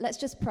let's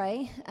just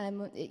pray.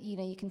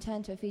 You can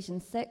turn to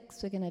Epehsian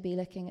 6. We're going to be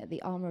looking at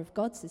the armour of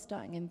God, so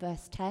starting in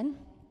verse 10.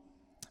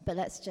 But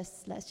let's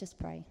just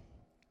pray.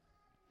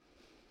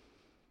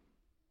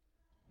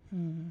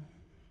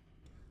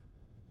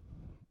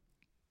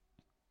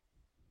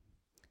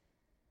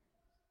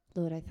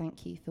 Lord, I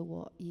thank you for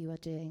what you are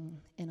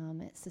doing in our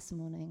midst this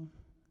morning.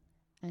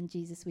 And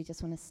Jesus, we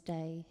just want to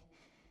stay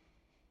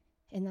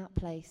in that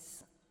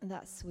place,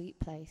 that sweet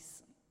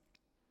place.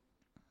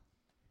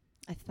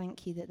 I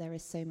thank you that there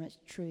is so much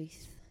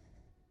truth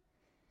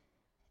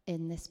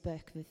in this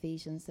book of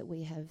Ephesians that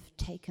we have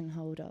taken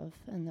hold of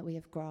and that we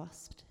have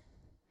grasped.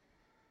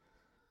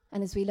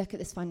 And as we look at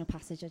this final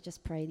passage, I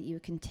just pray that you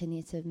would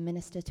continue to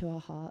minister to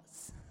our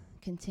hearts,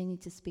 continue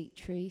to speak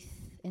truth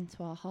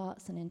into our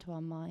hearts and into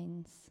our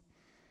minds,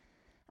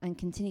 and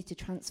continue to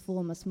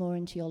transform us more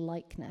into your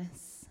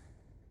likeness,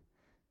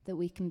 that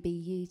we can be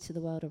you to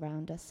the world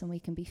around us and we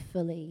can be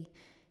fully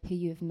who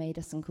you have made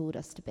us and called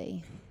us to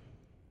be.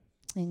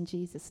 In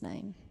Jesus'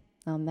 name,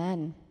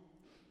 amen.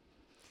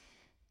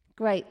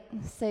 Great.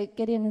 So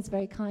Gideon has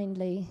very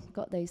kindly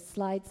got those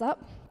slides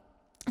up.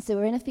 So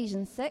we're in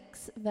Ephesians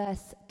 6,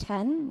 verse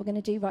 10. We're going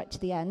to do right to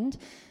the end.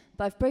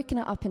 But I've broken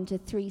it up into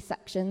 3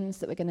 sections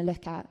that we're going to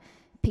look at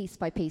piece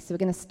by piece. So we're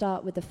going to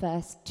start with the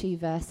first 2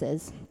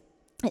 verses.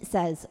 It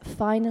says,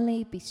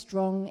 "Finally be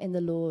strong in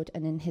the Lord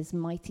and in his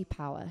mighty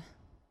power.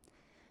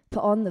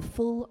 Put on the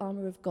full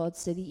armour of God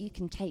so that you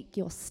can take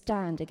your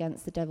stand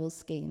against the devil's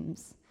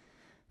schemes.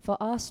 For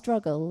our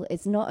struggle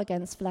is not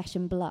against flesh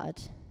and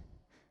blood,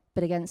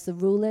 but against the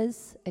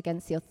rulers,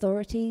 against the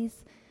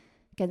authorities,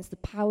 against the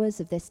powers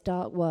of this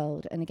dark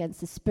world, and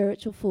against the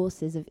spiritual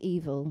forces of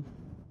evil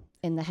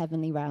in the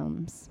heavenly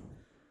realms."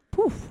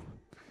 Poof.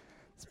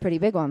 It's a pretty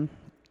big one.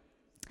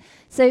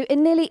 So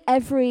in nearly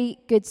every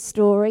good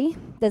story,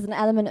 there's an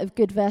element of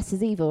good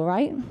versus evil,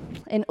 right?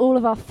 In all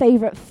of our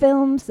favourite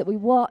films that we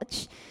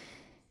watch,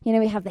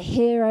 we have the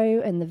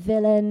hero and the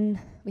villain,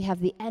 we have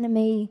the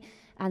enemy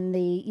and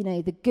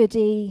the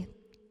goodie.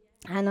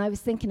 And I was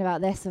thinking about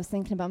this. I was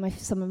thinking about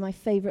some of my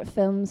favourite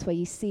films where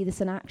you see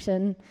this in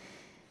action.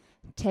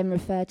 Tim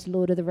referred to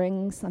Lord of the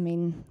Rings. I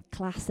mean,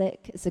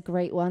 classic. It's a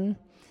great one.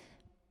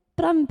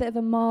 But I'm a bit of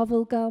a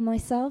Marvel girl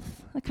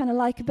myself. I kind of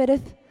like a bit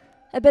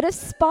of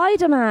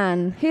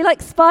Spider-Man. Who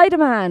likes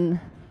Spider-Man?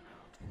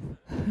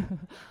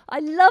 I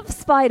love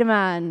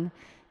Spider-Man.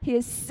 He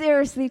is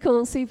seriously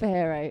cool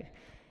superhero.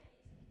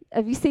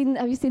 Have you seen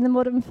the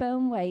modern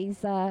film where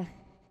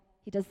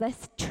he does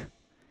this?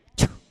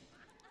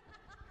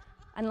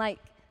 And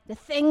the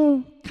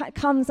thing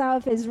comes out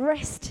of his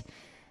wrist,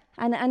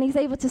 and he's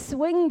able to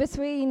swing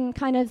between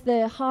kind of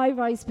the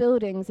high-rise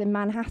buildings in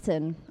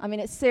Manhattan. I mean,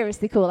 it's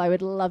seriously cool. I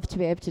would love to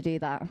be able to do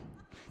that.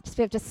 Just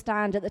be able to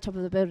stand at the top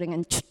of the building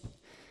and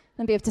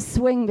be able to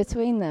swing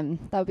between them.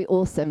 That would be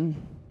awesome.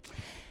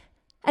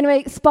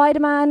 Anyway,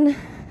 Spider-Man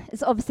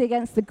is obviously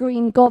against the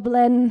Green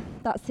Goblin.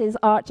 That's his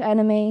arch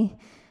enemy.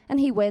 And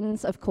he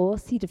wins, of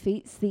course. He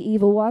defeats the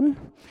evil one.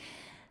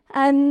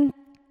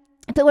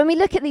 But when we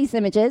look at these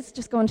images,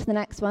 just go on to the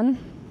next one.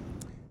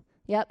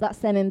 Yep, that's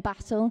them in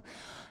battle.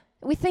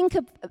 We think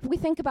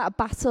about a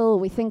battle,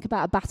 we think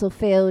about a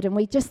battlefield, and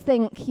we just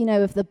think,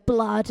 of the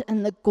blood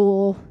and the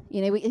gore.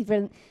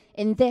 Even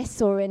in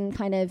this or in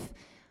kind of,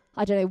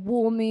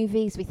 war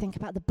movies, we think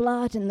about the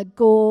blood and the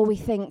gore. We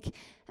think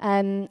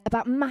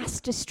about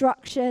mass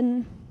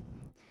destruction.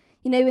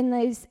 In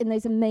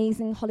those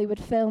amazing Hollywood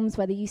films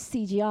where they use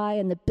CGI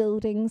and the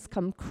buildings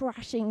come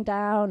crashing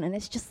down, and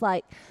it's just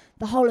like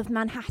the whole of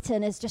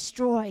Manhattan is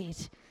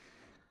destroyed.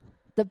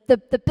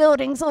 The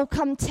buildings all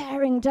come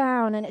tearing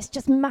down, and it's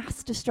just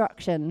mass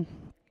destruction.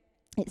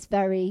 It's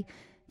very,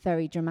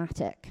 very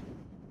dramatic.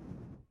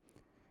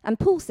 And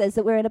Paul says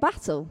that we're in a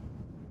battle.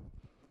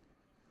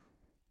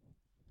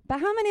 But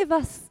how many of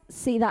us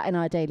see that in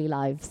our daily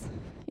lives?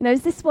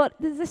 Is this what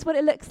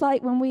it looks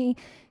like when we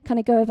kind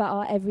of go about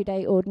our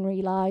everyday,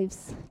 ordinary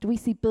lives? Do we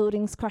see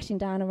buildings crashing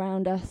down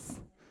around us?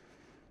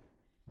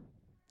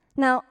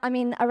 Now,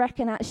 I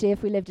reckon actually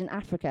if we lived in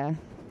Africa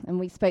and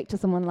we spoke to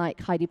someone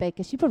like Heidi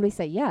Baker, she'd probably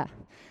say, yeah.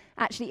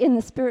 Actually, in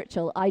the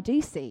spiritual, I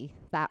do see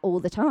that all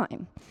the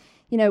time.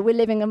 We're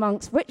living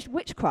amongst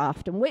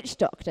witchcraft and witch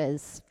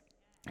doctors,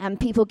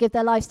 and people give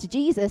their lives to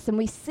Jesus, and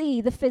we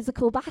see the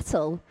physical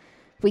battle.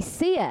 We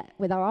see it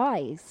with our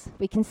eyes.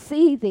 We can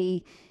see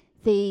the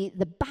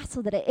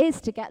battle that it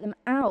is to get them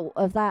out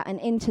of that and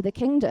into the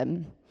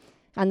kingdom,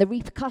 and the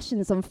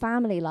repercussions on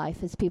family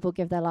life as people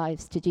give their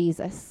lives to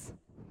Jesus.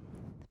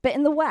 But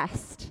in the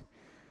West,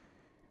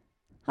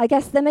 I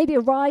guess there may be a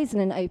rise in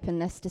an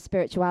openness to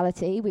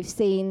spirituality. We've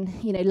seen,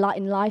 Light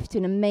in Life do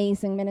an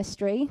amazing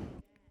ministry,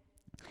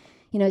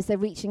 as they're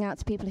reaching out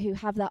to people who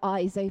have their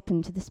eyes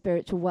open to the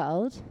spiritual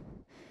world.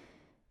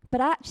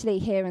 But actually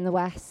here in the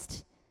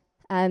West,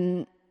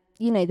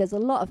 there's a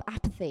lot of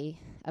apathy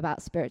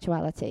about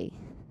spirituality.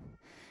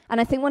 And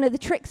I think one of the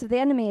tricks of the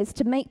enemy is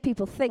to make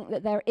people think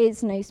that there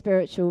is no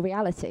spiritual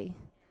reality.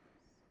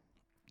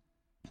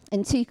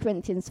 In 2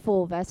 Corinthians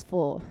 4, verse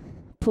 4,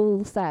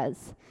 Paul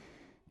says,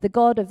 "The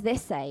God of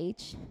this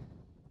age,"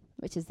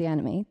 which is the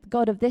enemy, the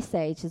god of this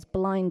age has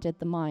blinded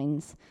the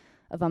minds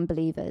of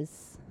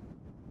unbelievers.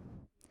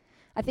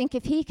 I think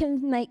if he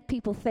can make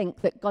people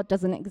think that God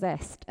doesn't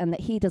exist and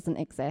that he doesn't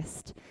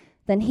exist,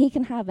 then he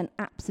can have an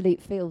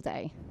absolute field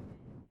day.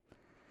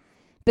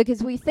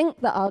 Because we think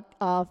that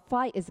our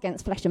fight is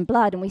against flesh and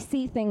blood, and we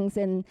see things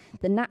in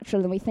the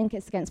natural and we think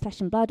it's against flesh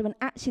and blood, when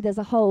actually there's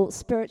a whole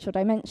spiritual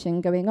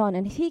dimension going on.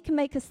 And if he can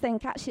make us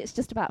think actually it's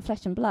just about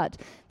flesh and blood,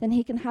 then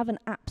he can have an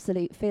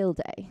absolute field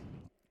day.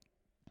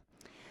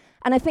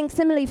 And I think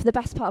similarly for the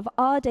best part of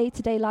our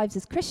day-to-day lives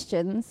as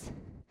Christians,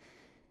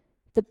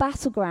 the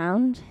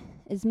battleground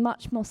is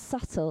much more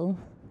subtle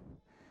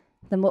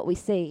than what we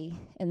see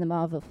in the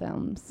Marvel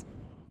films.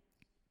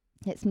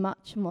 It's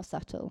much more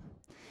subtle.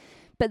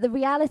 But the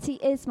reality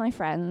is, my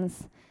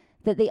friends,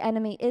 that the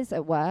enemy is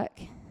at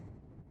work,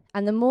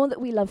 and the more that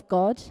we love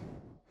God,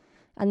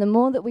 and the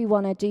more that we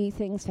want to do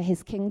things for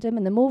his kingdom,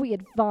 and the more we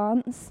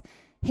advance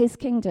his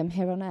kingdom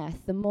here on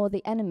earth, the more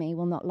the enemy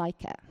will not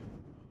like it.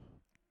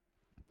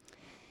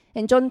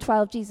 In John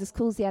 12, Jesus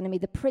calls the enemy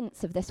the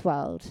prince of this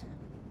world.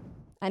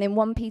 And in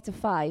 1 Peter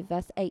 5,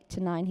 verse 8 to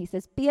 9, he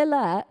says, "Be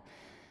alert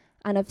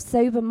and of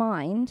sober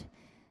mind,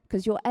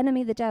 because your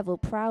enemy, the devil,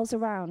 prowls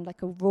around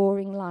like a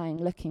roaring lion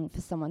looking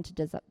for someone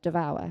to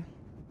devour.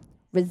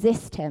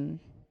 Resist him,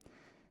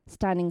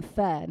 standing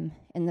firm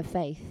in the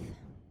faith."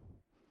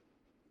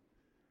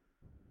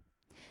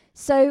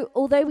 So,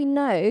 although we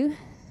know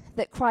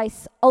that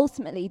Christ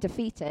ultimately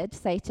defeated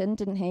Satan,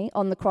 didn't he,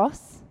 on the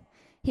cross,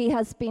 he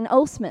has been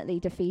ultimately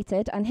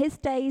defeated, and his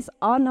days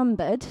are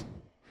numbered.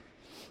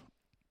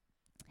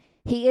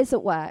 He is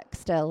at work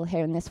still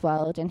here in this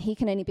world, and he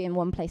can only be in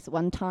one place at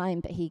one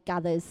time, but he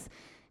gathers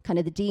kind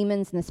of the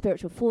demons and the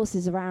spiritual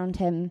forces around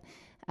him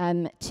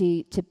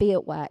to be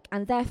at work.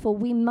 And therefore,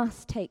 we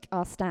must take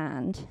our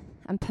stand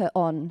and put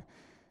on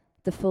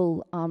the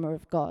full armor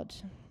of God.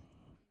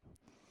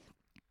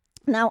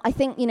 Now, I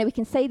think, we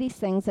can say these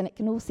things and it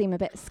can all seem a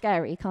bit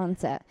scary,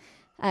 can't it?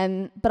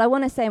 But I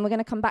want to say, and we're going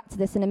to come back to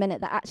this in a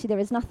minute, that actually there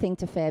is nothing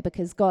to fear,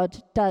 because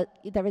God has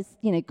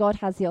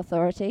the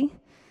authority.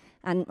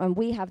 And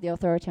we have the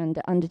authority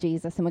under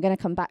Jesus, and we're going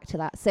to come back to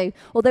that. So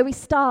although we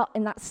start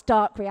in that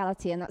stark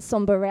reality and that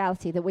somber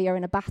reality that we are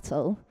in a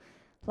battle,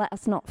 let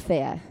us not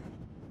fear.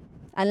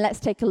 And let's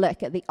take a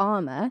look at the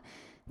armor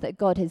that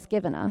God has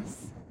given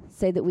us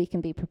so that we can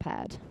be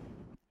prepared.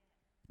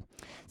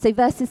 So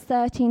verses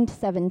 13 to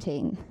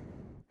 17.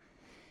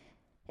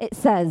 It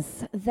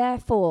says,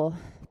 "Therefore,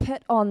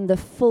 put on the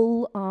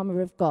full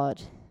armor of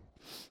God,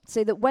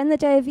 so that when the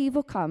day of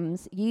evil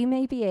comes, you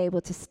may be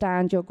able to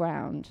stand your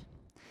ground.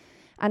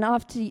 And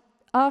after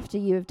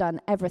you have done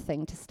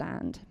everything to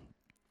stand,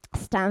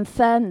 stand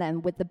firm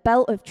then with the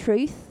belt of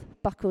truth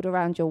buckled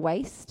around your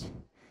waist,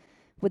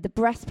 with the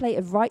breastplate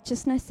of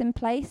righteousness in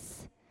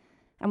place,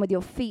 and with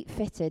your feet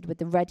fitted with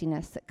the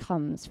readiness that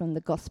comes from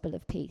the gospel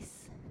of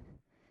peace.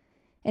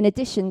 In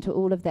addition to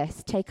all of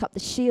this, take up the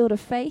shield of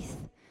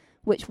faith,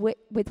 with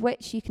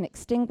which you can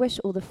extinguish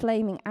all the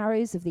flaming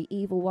arrows of the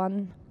evil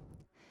one,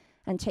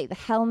 and take the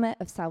helmet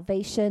of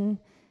salvation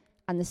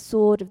and the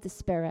sword of the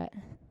Spirit,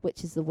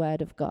 which is the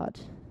word of God."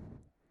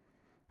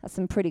 That's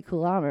some pretty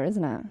cool armor,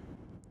 isn't it?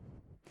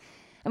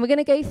 And we're going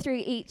to go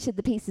through each of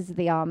the pieces of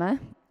the armor.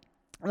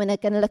 We're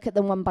going to look at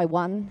them one by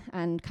one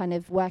and kind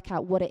of work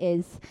out what it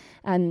is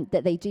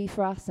that they do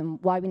for us and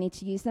why we need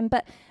to use them.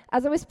 But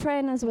as I was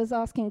praying, as I was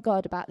asking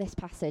God about this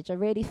passage, I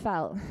really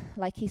felt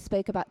like he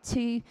spoke about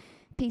two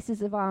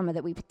pieces of armor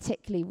that we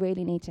particularly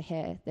really need to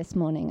hear this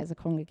morning as a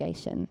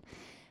congregation.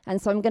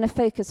 And so I'm going to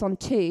focus on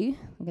two.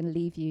 I'm going to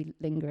leave you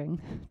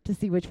lingering to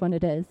see which one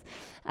it is.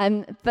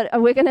 But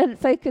we're going to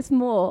focus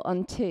more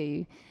on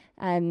two.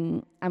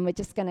 And we're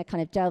just going to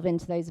kind of delve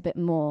into those a bit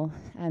more.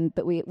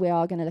 But we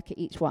are going to look at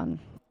each one.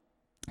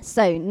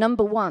 So,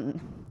 number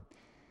one,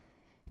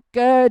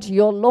 gird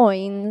your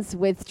loins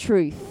with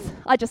truth.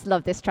 I just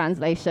love this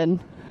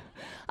translation.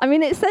 I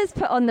mean, it says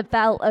put on the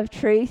belt of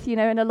truth, in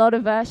a lot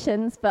of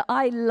versions. But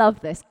I love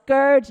this.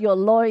 Gird your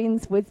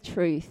loins with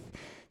truth.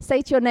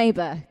 Say to your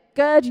neighbor,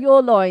 gird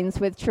your loins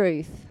with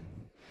truth.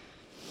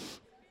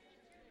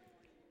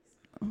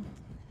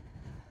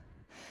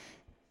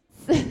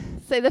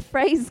 So the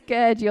phrase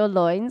gird your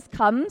loins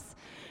comes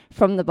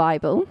from the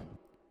Bible,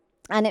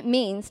 and it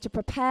means to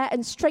prepare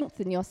and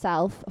strengthen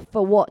yourself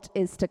for what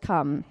is to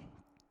come.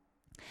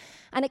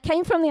 And it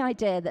came from the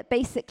idea that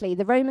basically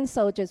the Roman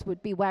soldiers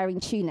would be wearing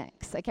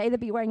tunics, okay? They'd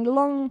be wearing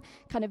long,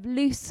 kind of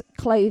loose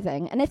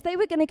clothing. And if they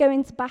were going to go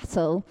into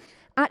battle,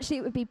 actually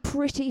it would be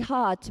pretty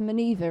hard to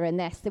maneuver in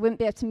this. They wouldn't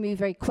be able to move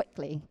very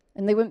quickly,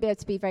 and they wouldn't be able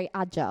to be very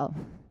agile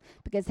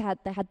because they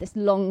had this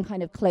long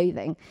kind of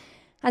clothing.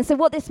 And so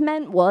what this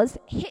meant was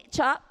hitch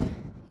up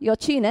your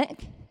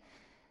tunic,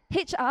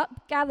 hitch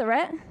up, gather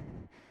it,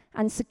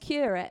 and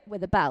secure it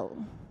with a belt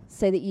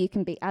so that you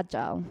can be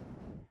agile.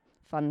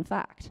 Fun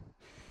fact.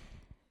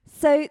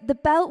 So the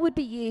belt would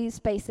be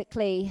used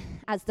basically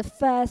as the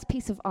first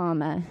piece of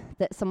armor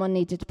that someone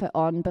needed to put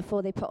on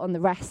before they put on the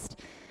rest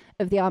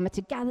of the armor,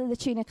 to gather the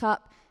tunic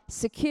up,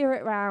 secure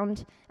it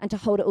round, and to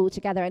hold it all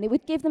together. And it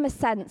would give them a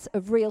sense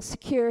of real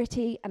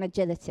security and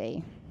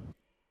agility.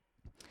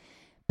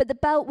 But the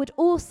belt would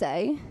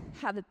also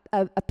have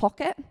a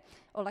pocket,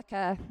 or like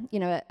a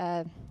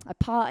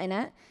part in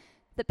it,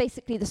 that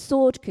basically the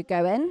sword could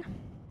go in.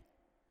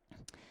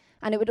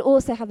 And it would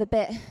also have a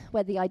bit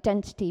where the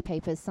identity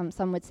papers,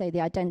 some would say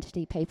the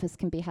identity papers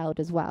can be held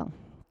as well.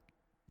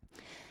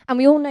 And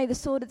we all know the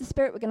sword of the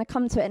Spirit. We're going to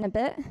come to it in a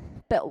bit.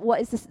 But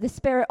what is this? The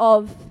Spirit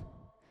of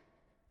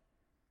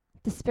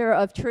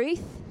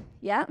truth,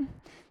 yeah?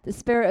 The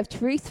Spirit of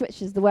truth,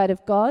 which is the Word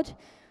of God,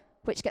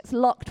 which gets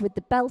locked with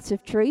the belt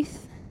of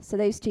truth. So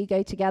those two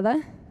go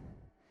together.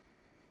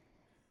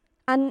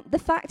 And the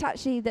fact,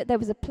 actually, that there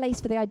was a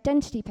place for the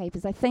identity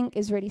papers, I think,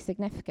 is really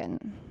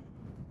significant.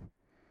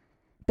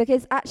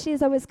 Because actually,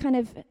 as I was kind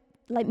of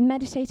like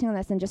meditating on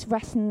this and just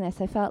resting in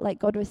this, I felt like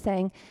God was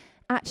saying,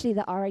 actually,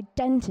 that our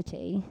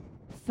identity,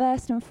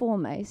 first and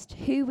foremost,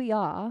 who we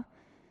are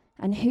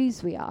and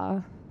whose we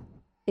are,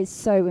 is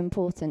so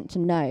important to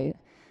know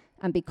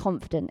and be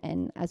confident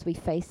in as we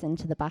face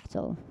into the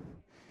battle.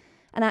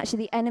 And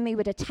actually, the enemy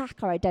would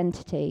attack our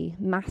identity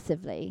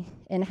massively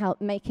in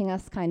making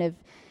us kind of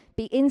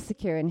be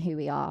insecure in who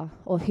we are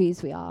or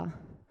whose we are,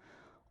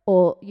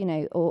 or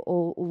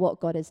what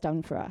God has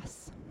done for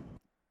us.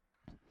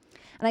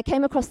 And I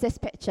came across this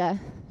picture.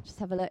 Just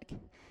have a look.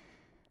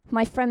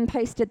 My friend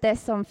posted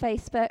this on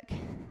Facebook,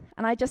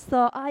 and I just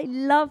thought, I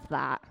love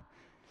that.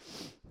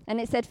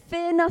 And it said,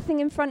 fear nothing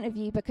in front of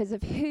you because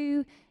of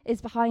who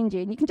is behind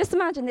you. And you can just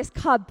imagine this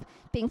cub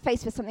being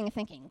faced with something and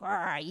thinking,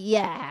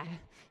 yeah,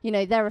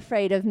 they're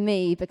afraid of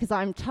me because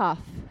I'm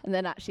tough. And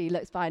then actually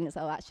looks behind and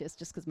says, oh, actually, it's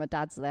just because my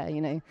dad's there,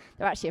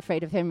 They're actually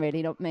afraid of him,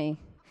 really, not me.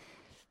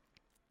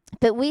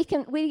 But we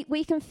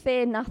can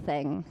fear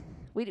nothing.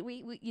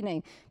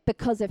 We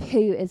because of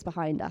who is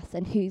behind us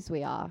and whose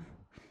we are,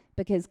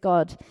 because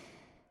God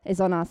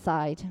is on our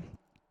side.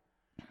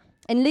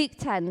 In Luke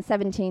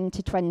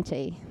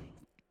 10:17-20,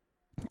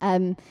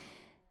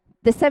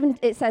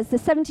 it says, the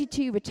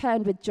 72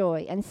 returned with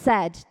joy and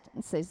said,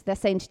 so they're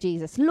saying to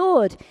Jesus,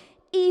 Lord,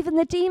 even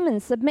the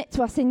demons submit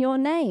to us in your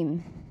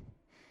name.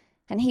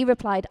 And he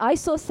replied, I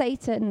saw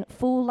Satan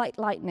fall like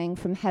lightning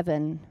from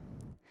heaven.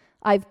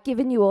 I've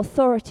given you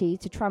authority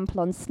to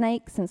trample on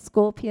snakes and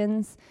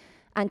scorpions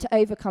and to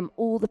overcome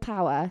all the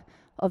power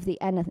of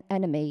the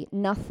enemy.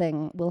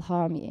 Nothing will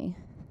harm you.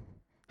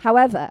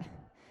 However,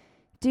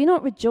 do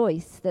not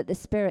rejoice that the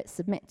spirits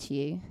submit to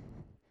you,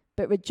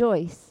 but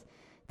rejoice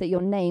that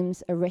your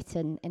names are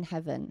written in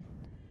heaven.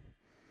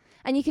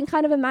 And you can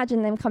kind of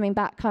imagine them coming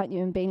back, can't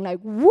you, and being like,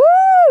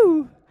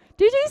 woo!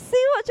 Did you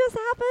see what just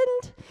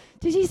happened?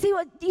 Did you see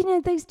what,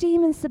 those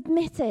demons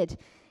submitted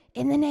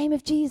in the name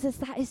of Jesus?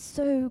 That is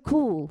so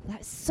cool.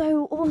 That's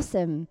so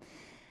awesome.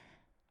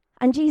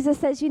 And Jesus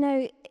says,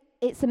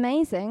 it's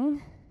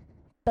amazing,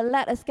 but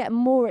let us get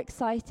more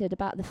excited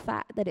about the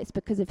fact that it's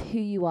because of who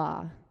you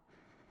are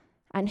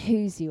and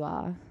whose you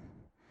are.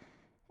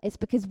 It's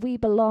because we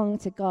belong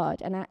to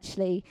God, and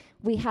actually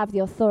we have the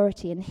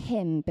authority in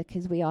him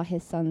because we are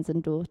his sons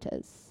and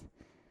daughters.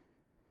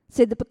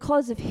 So the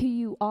because of who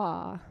you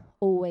are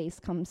always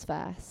comes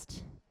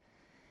first.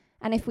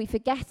 And if we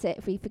forget it,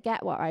 if we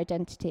forget what our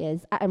identity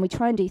is, and we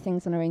try and do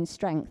things on our own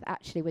strength,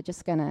 actually we're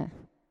just going to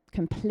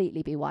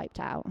completely be wiped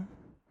out.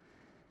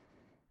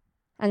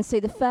 And so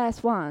the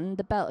first one,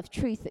 the belt of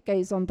truth that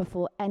goes on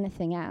before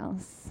anything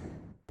else,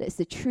 that is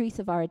the truth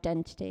of our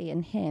identity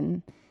in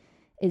him,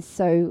 is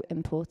so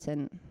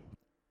important.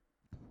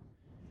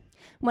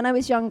 When I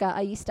was younger,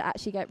 I used to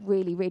actually get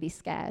really, really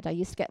scared. I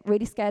used to get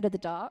really scared of the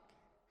dark.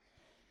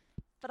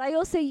 But I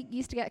also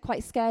used to get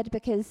quite scared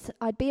because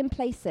I'd be in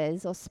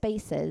places or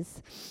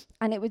spaces,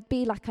 and it would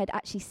be like I'd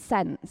actually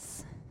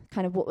sense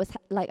kind of what was,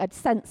 I'd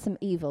sense some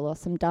evil or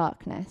some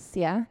darkness,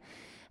 yeah?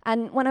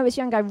 And when I was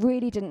young, I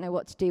really didn't know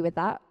what to do with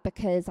that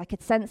because I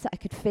could sense it, I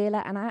could feel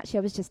it, and I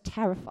was just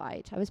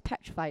terrified. I was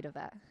petrified of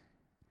it.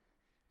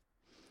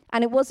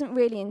 And it wasn't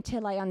really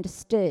until I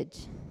understood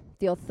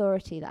the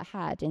authority that I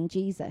had in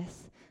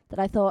Jesus that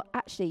I thought,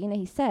 actually,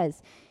 he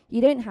says,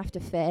 you don't have to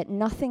fear,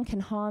 nothing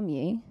can harm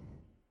you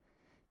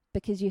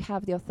because you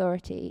have the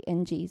authority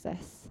in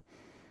Jesus.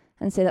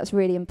 And so that's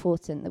really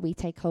important that we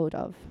take hold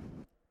of.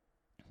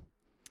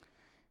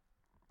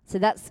 So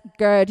that's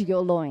gird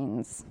your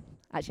loins.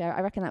 Actually,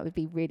 I reckon that would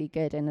be really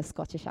good in a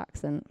Scottish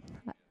accent,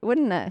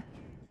 wouldn't it?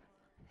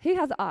 Who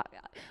has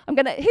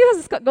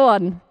a Scot? Go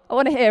on. I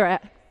want to hear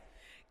it.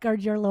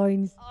 Gird your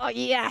loins. Oh,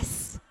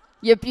 yes.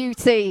 Your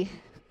beauty.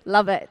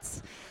 Love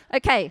it.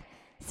 Okay,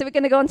 so we're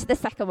going to go on to the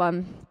second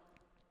one.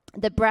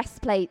 The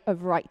breastplate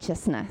of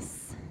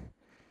righteousness.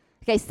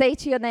 Okay, say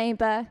to your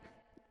neighbor,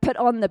 put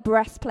on the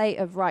breastplate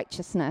of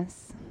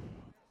righteousness.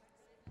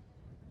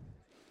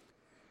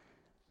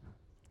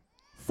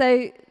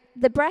 So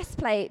the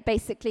breastplate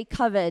basically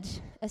covered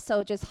a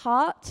soldier's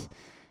heart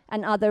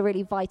and other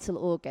really vital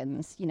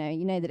organs. You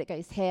know that it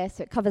goes here,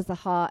 so it covers the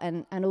heart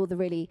and all the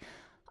really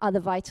other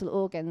vital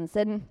organs.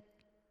 And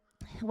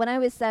when I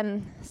was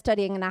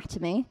studying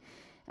anatomy,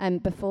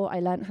 before I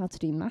learned how to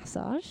do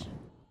massage,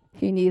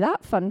 Who knew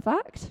that? Fun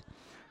fact.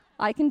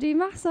 I can do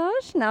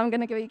massage. Now I'm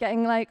going to be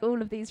getting like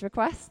all of these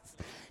requests.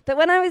 But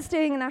when I was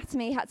doing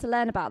anatomy, had to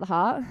learn about the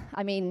heart.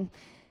 I mean,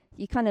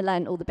 you kind of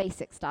learn all the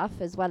basic stuff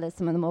as well as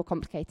some of the more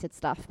complicated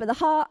stuff. But the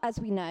heart, as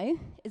we know,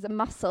 is a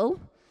muscle,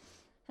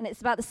 and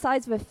it's about the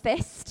size of a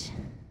fist.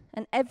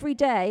 And every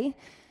day,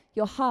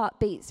 your heart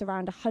beats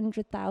around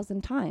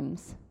 100,000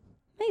 times.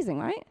 Amazing,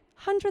 right?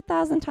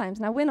 100,000 times.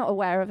 Now, we're not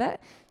aware of it.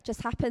 It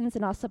just happens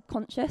in our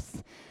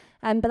subconscious.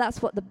 But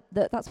that's what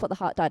the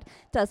heart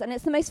does. And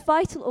it's the most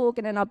vital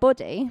organ in our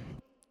body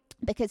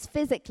because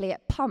physically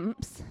it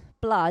pumps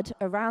blood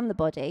around the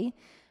body,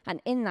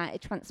 and in that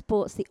it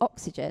transports the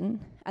oxygen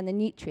and the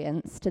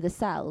nutrients to the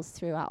cells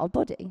throughout our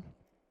body.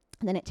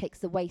 And then it takes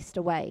the waste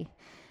away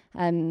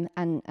and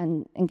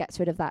gets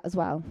rid of that as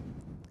well.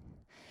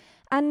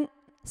 And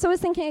so I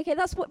was thinking, okay,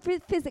 that's what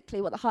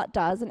physically what the heart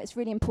does, and it's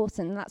really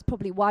important, and that's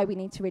probably why we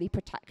need to really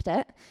protect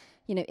it,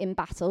 in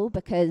battle,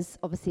 because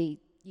obviously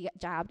you get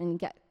jabbed and you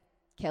get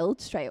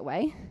killed straight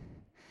away.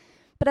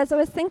 But as I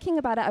was thinking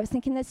about it, I was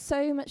thinking there's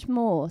so much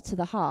more to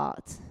the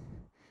heart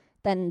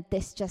than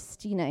this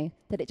just,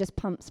 that it just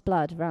pumps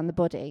blood around the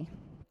body.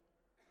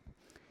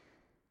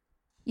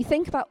 You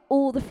think about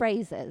all the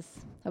phrases.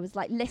 I was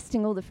like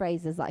listing all the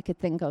phrases that I could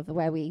think of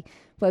where we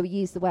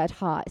use the word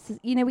heart. It says,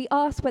 we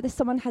ask whether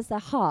someone has their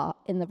heart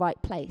in the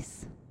right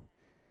place.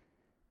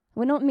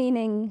 We're not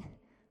meaning,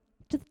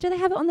 do they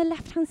have it on the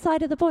left-hand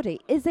side of the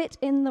body? Is it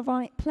in the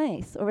right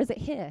place? Or is it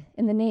here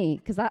in the knee?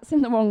 Because that's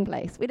in the wrong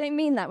place. We don't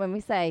mean that when we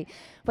say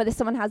whether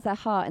someone has their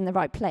heart in the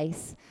right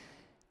place.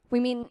 We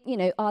mean,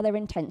 are their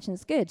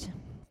intentions good?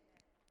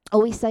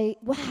 Or we say,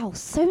 wow,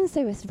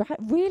 so-and-so has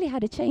really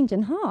had a change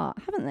in heart,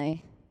 haven't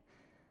they?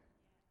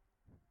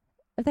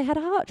 Have they had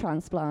a heart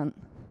transplant?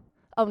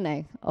 Oh,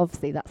 no,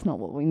 obviously that's not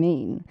what we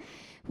mean.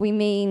 We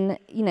mean,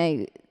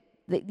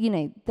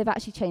 that, they've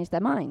actually changed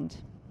their mind.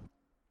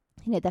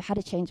 They've had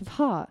a change of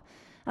heart.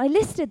 I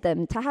listed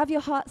them: to have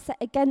your heart set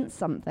against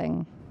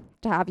something,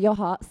 to have your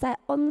heart set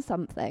on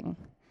something,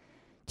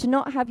 to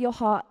not have your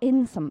heart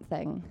in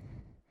something,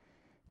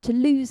 to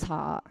lose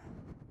heart,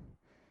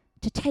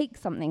 to take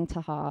something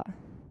to heart,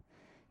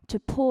 to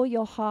pour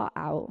your heart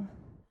out,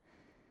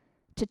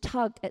 to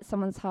tug at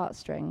someone's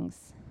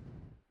heartstrings,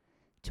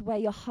 to wear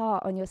your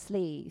heart on your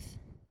sleeve,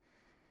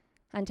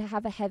 and to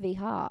have a heavy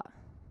heart.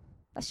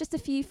 That's just a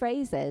few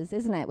phrases,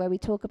 isn't it, where we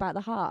talk about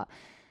the heart.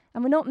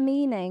 And we're not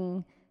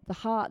meaning the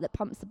heart that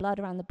pumps the blood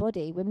around the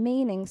body. We're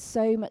meaning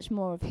so much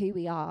more of who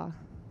we are.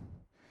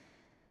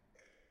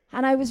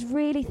 And I was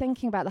really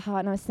thinking about the heart,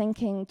 and I was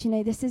thinking,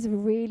 this is a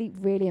really,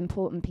 really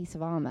important piece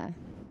of armor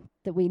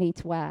that we need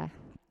to wear.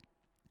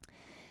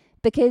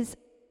 Because,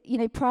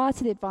 prior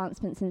to the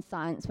advancements in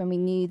science, when we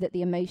knew that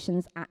the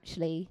emotions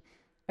actually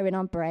are in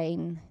our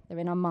brain, they're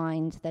in our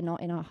mind, they're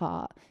not in our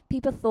heart,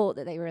 people thought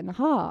that they were in the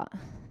heart.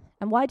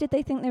 And why did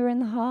they think they were in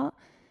the heart?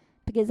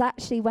 Because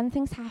actually, when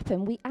things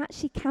happen, we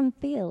actually can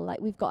feel like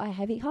we've got a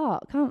heavy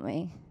heart, can't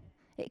we?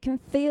 It can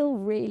feel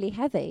really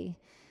heavy.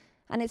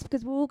 And it's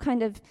because we're all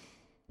kind of,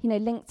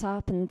 linked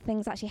up, and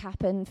things actually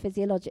happen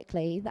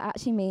physiologically that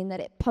actually mean that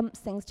it pumps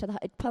things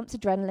it pumps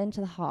adrenaline to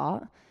the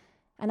heart.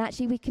 And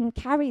actually, we can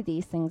carry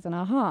these things in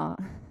our heart.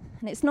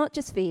 And it's not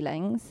just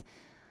feelings.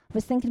 I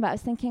was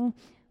thinking,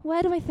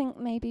 where do I think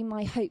maybe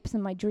my hopes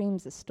and my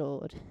dreams are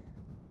stored?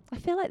 I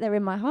feel like they're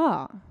in my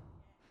heart.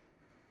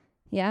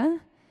 Yeah?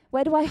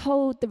 Where do I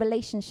hold the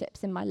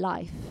relationships in my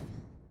life?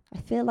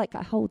 I feel like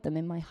I hold them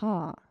in my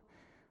heart.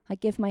 I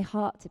give my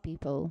heart to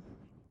people.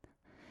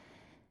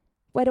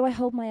 Where do I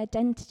hold my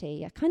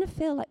identity? I kind of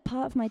feel like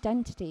part of my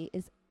identity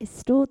is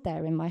stored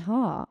there in my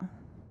heart.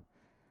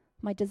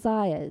 My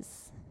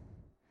desires.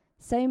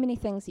 So many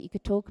things that you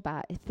could talk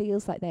about, it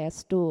feels like they are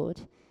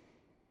stored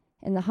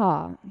in the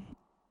heart.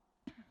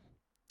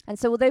 And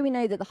so although we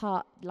know that the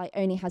heart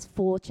only has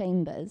 4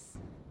 chambers,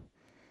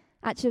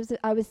 actually,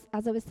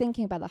 as I was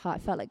thinking about the heart, I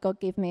felt like God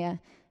gave me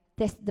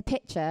the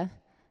picture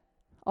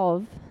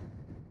of,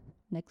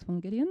 next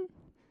one, Gideon.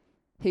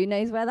 Who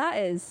knows where that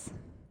is?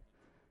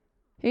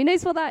 Who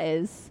knows what that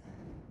is?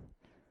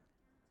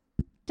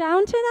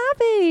 Downton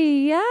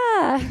Abbey,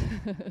 yeah.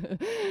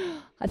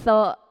 I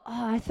thought,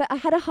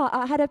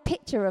 I had a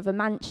picture of a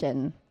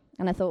mansion,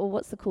 and I thought,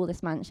 what's the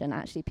coolest mansion?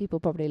 Actually,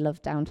 people probably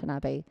love Downton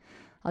Abbey.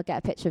 I'll get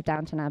a picture of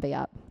Downton Abbey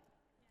up.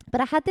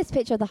 But I had this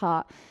picture of the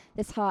heart,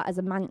 this heart as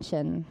a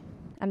mansion.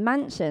 And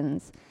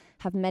mansions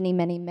have many,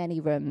 many, many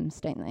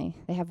rooms, don't they?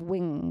 They have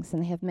wings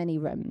and they have many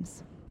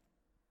rooms.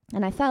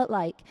 And I felt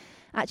like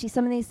actually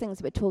some of these things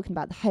that we're talking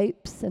about, the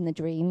hopes and the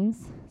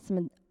dreams,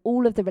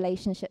 all of the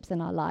relationships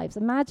in our lives,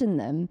 imagine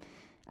them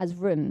as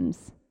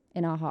rooms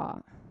in our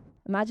heart.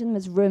 Imagine them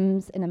as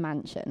rooms in a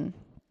mansion.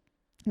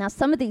 Now,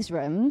 some of these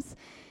rooms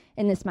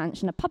in this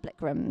mansion are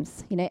public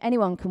rooms.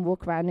 Anyone can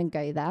walk around and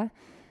go there.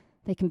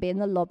 They can be in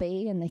the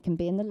lobby and they can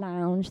be in the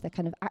lounge. They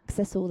kind of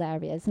access all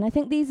areas. And I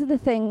think these are the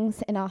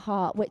things in our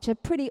heart which are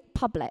pretty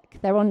public.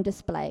 They're on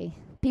display.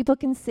 People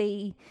can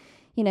see,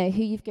 who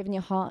you've given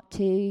your heart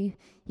to.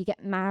 You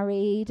get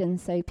married, and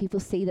so people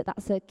see that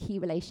that's a key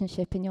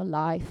relationship in your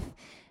life.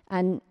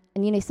 And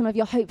and some of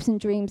your hopes and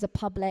dreams are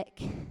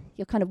public.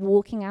 You're kind of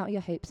walking out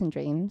your hopes and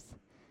dreams.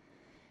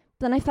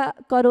 But then I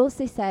felt God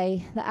also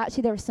say that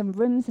actually there are some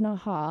rooms in our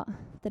heart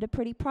that are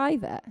pretty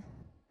private.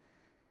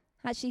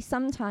 Actually,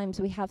 sometimes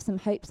we have some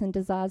hopes and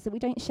desires that we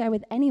don't share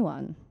with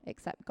anyone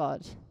except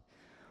God.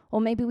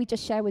 Or maybe we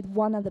just share with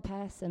one other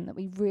person that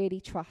we really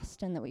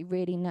trust and that we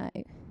really know.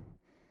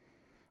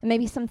 And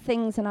maybe some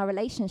things in our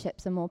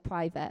relationships are more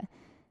private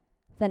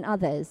than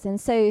others. And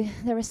so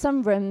there are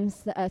some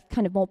rooms that are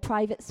kind of more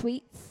private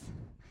suites.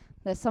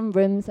 There are some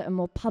rooms that are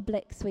more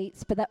public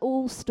suites, but they're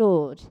all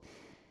stored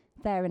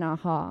there in our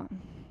heart.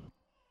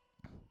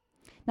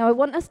 Now, I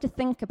want us to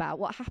think about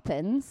what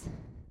happens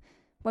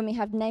when we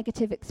have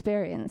negative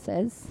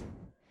experiences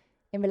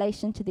in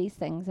relation to these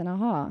things in our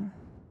heart.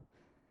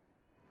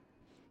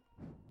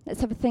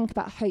 Let's have a think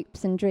about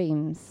hopes and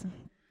dreams.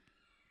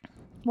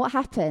 What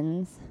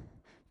happens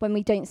when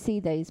we don't see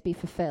those be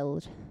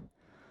fulfilled?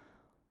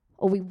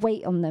 Or we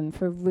wait on them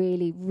for a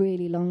really,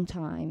 really long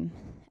time,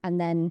 and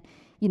then,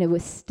 we're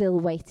still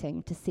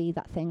waiting to see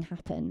that thing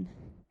happen.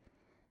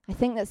 I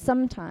think that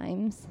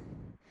sometimes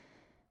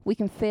we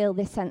can feel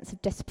this sense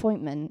of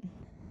disappointment,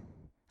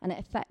 and it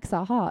affects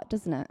our heart,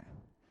 doesn't it?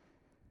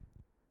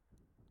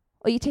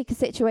 Or you take a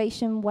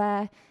situation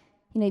where,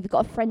 you've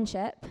got a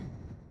friendship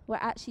where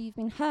actually you've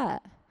been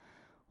hurt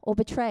or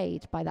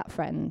betrayed by that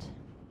friend.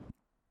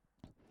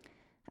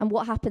 And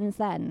what happens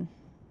then?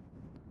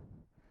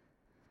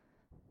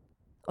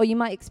 Or you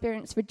might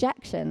experience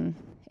rejection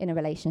in a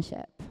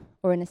relationship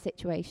or in a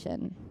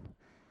situation.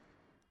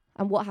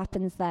 And what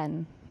happens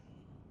then?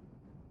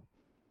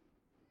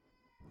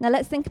 Now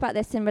let's think about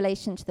this in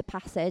relation to the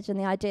passage and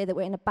the idea that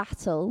we're in a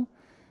battle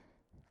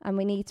and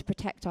we need to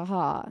protect our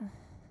heart.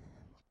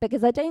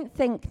 Because I don't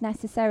think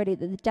necessarily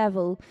that the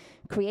devil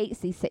creates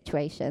these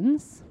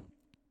situations.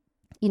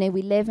 We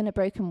live in a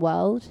broken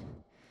world.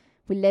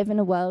 We live in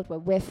a world where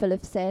we're full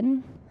of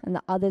sin and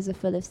that others are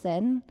full of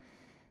sin,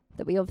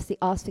 that we obviously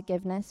ask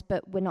forgiveness,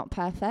 but we're not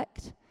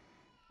perfect.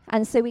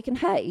 And so we can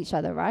hurt each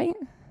other, right?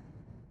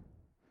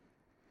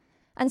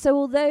 And so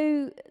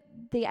although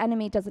the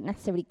enemy doesn't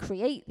necessarily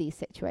create these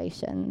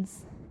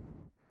situations,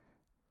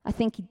 I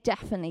think he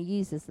definitely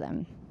uses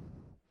them.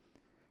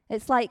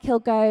 It's like he'll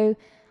go,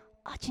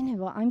 do you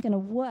know what? I'm going to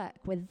work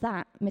with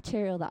that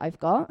material that I've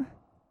got,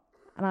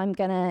 and I'm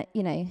going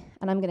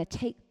to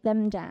take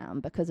them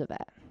down because of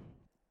it.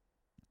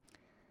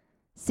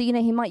 So,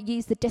 he might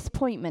use the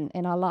disappointment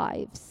in our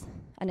lives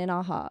and in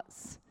our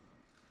hearts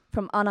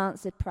from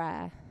unanswered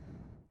prayer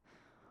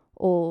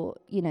or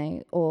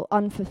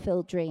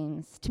unfulfilled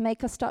dreams to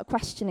make us start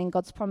questioning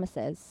God's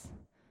promises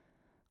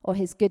or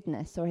his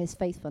goodness or his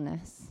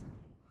faithfulness.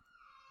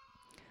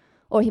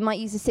 Or he might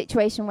use a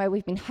situation where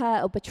we've been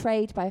hurt or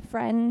betrayed by a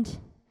friend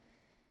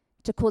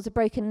to cause a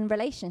broken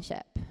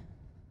relationship.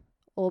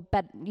 Or,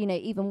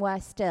 even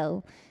worse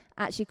still,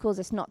 actually cause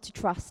us not to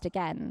trust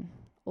again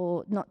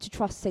or not to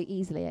trust so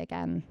easily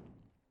again.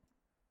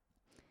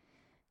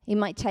 He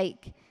might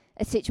take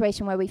a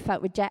situation where we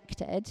felt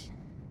rejected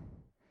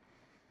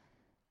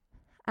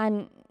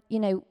and,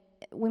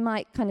 we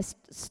might kind of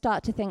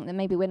start to think that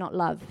maybe we're not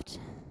loved,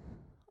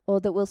 or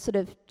that we'll sort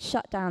of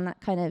shut down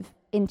that kind of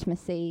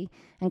intimacy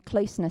and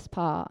closeness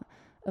part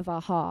of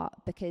our heart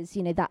because,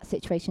 that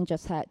situation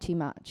just hurt too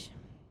much.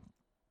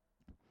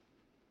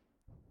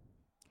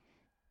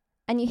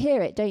 And you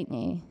hear it, don't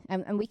you?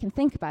 And we can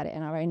think about it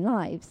in our own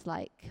lives.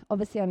 Like,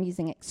 obviously I'm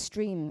using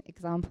extreme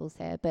examples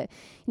here, but,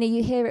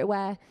 you hear it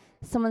where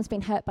someone's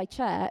been hurt by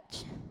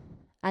church,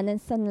 and then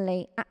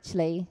suddenly,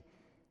 actually,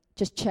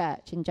 just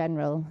church in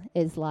general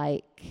is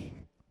like,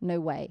 no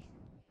way,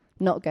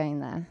 not going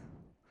there.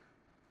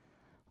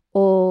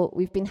 Or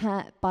we've been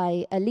hurt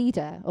by a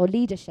leader or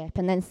leadership,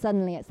 and then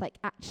suddenly it's like,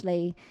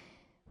 actually,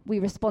 we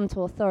respond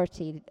to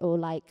authority or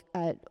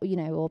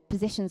or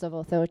positions of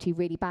authority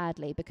really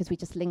badly because we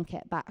just link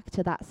it back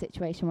to that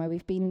situation where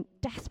we've been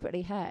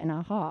desperately hurt in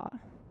our heart.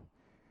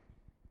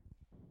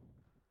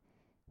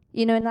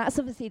 And that's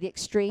obviously the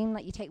extreme,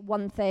 like you take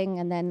one thing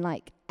and then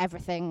like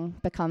everything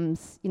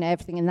becomes,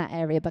 everything in that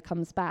area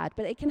becomes bad.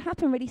 But it can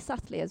happen really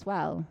subtly as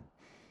well.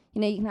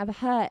 You can have a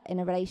hurt in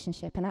a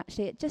relationship and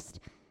actually it just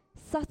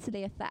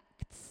subtly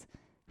affects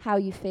how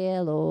you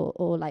feel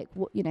or like,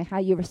 how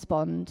you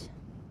respond.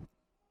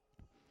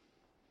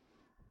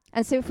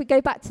 And so if we go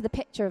back to the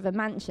picture of a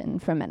mansion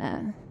for a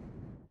minute,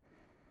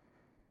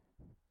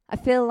 I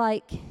feel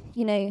like,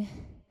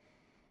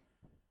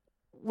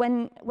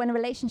 when a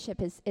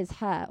relationship is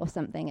hurt or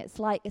something, it's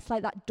like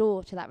that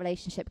door to that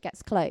relationship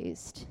gets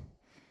closed.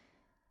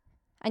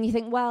 And you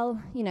think,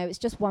 well, it's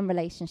just one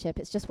relationship,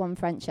 it's just one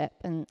friendship,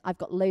 and I've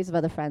got loads of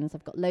other friends,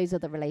 I've got loads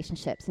of other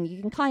relationships, and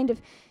you can kind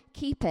of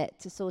keep it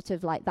to sort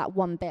of like that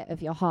one bit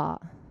of your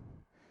heart.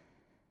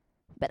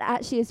 But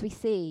actually, as we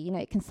see,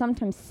 it can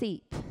sometimes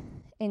seep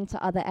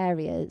into other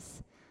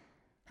areas,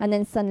 and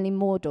then suddenly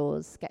more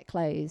doors get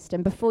closed,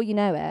 and before you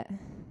know it,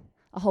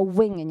 a whole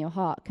wing in your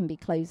heart can be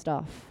closed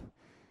off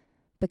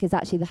because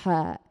actually the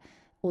hurt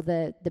or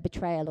the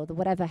betrayal or the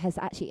whatever has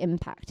actually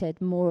impacted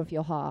more of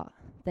your heart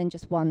than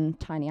just one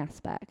tiny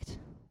aspect.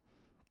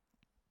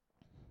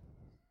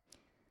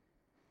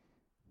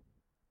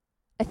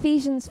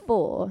 Ephesians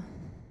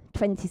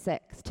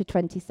 4:26 to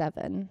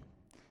 27,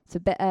 it's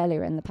a bit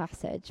earlier in the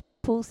passage,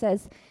 Paul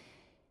says,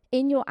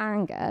 "In your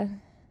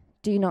anger,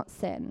 do not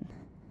sin.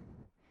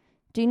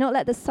 Do not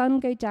let the sun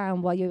go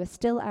down while you are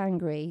still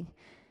angry,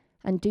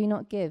 and do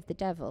not give the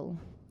devil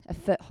a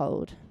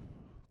foothold."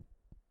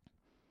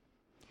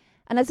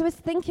 And as I was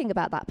thinking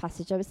about that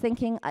passage, I was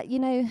thinking,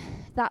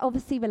 that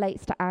obviously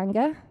relates to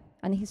anger,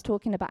 and he's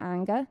talking about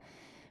anger.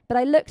 But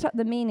I looked up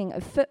the meaning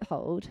of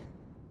foothold,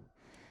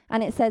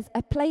 and it says,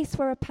 a place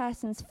where a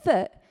person's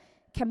foot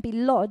can be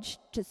lodged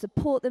to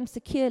support them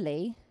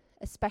securely,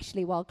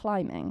 especially while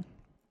climbing.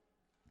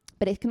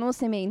 But it can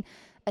also mean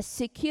a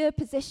secure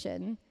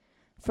position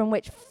from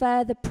which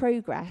further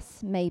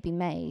progress may be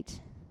made.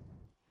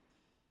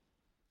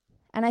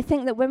 And I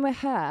think that when we're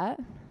hurt,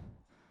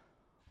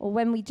 or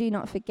when we do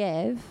not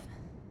forgive,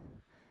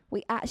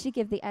 we actually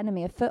give the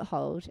enemy a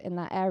foothold in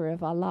that area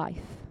of our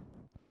life.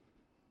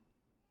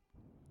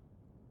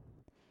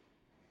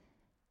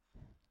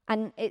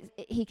 And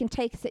he can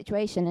take a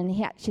situation and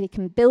he actually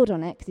can build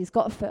on it because he's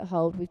got a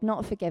foothold, we've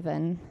not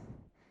forgiven,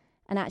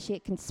 and actually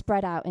it can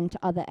spread out into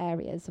other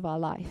areas of our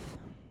life.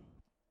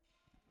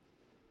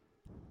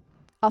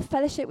 Our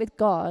fellowship with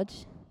God,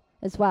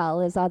 as well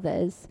as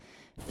others,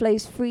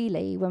 flows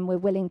freely when we're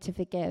willing to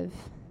forgive,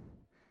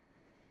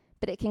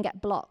 but it can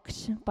get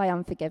blocked by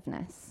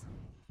unforgiveness.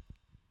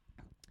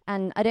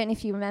 And I don't know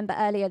if you remember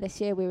earlier this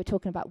year we were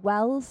talking about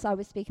wells. I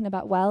was speaking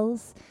about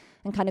wells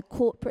and kind of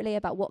corporately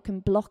about what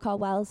can block our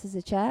wells as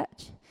a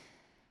church.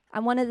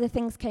 And one of the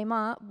things came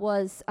up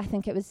was, I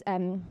think it was,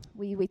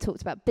 we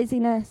talked about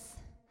busyness,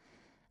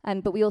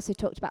 but we also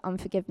talked about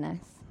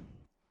unforgiveness.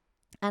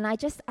 And I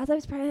just, as I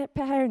was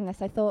preparing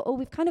this, I thought,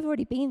 we've kind of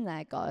already been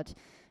there, God.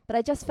 But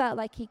I just felt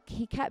like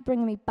he kept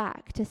bringing me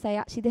back to say,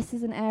 actually, this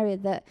is an area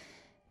that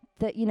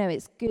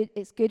it's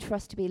good for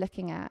us to be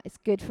looking at. It's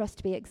good for us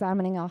to be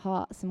examining our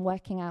hearts and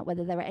working out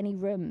whether there are any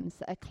rooms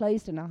that are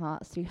closed in our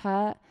hearts through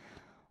hurt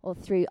or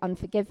through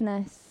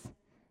unforgiveness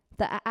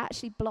that are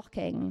actually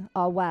blocking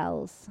our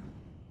wells.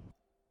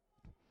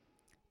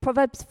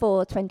 Proverbs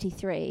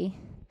 4:23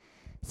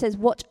 says,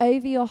 "Watch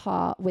over your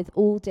heart with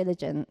all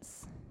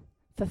diligence,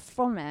 for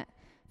from it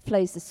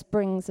flows the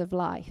springs of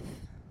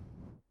life."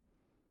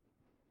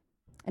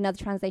 Another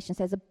translation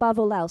says, "Above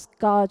all else,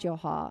 guard your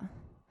heart,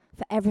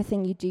 for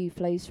everything you do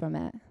flows from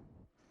it."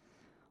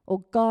 Or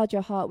guard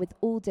your heart with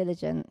all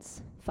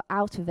diligence, for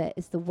out of it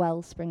is the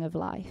wellspring of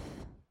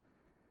life.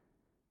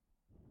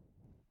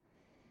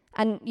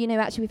 And,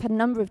 actually we've had a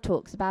number of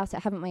talks about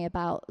it, haven't we,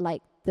 about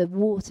like the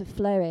water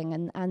flowing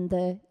and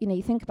the,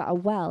 you think about a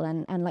well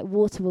and like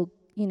water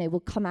will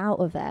come out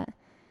of it.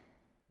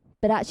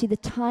 But actually the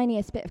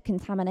tiniest bit of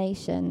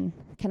contamination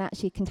can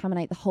actually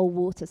contaminate the whole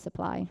water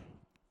supply.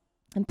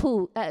 And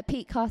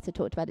Pete Carter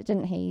talked about it,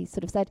 didn't he? He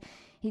sort of said,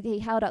 he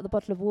held out the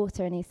bottle of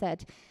water and he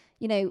said,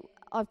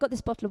 I've got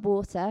this bottle of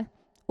water,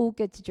 all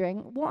good to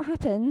drink. What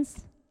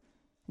happens?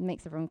 It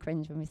makes everyone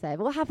cringe when we say it.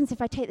 But what happens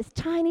if I take this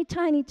tiny,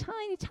 tiny,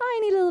 tiny,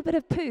 tiny little bit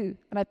of poo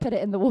and I put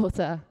it in the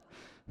water?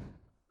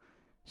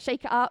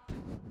 Shake it up. Do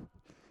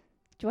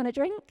you want a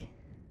drink?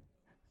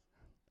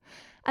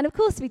 And of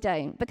course we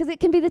don't, because it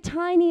can be the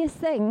tiniest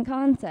thing,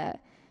 can't it?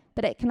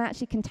 But it can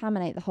actually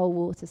contaminate the whole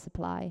water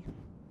supply.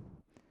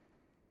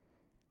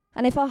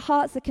 And if our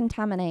hearts are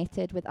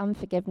contaminated with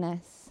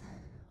unforgiveness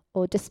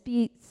or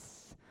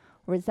disputes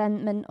or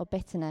resentment or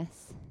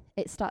bitterness,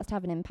 it starts to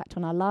have an impact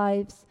on our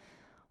lives,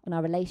 on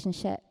our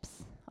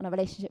relationships, on our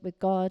relationship with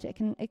God. It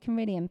can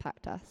really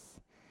impact us.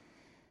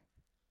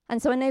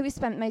 And so I know we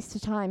spent most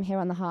of the time here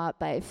on the heart,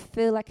 but I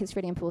feel like it's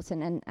really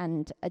important.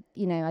 And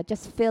I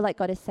just feel like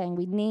God is saying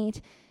we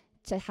need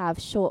to have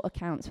short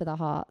accounts with our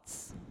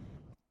hearts.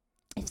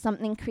 If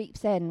something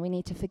creeps in, we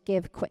need to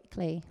forgive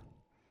quickly.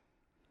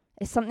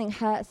 If something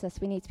hurts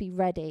us, we need to be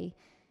ready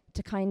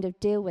to kind of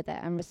deal with it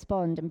and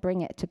respond and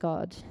bring it to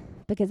God.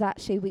 Because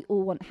actually we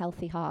all want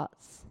healthy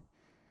hearts.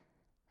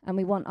 And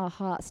we want our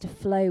hearts to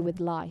flow with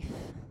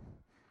life.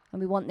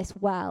 And we want this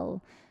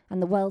well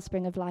and the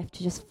wellspring of life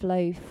to just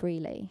flow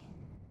freely.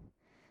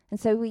 And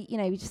so we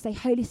just say,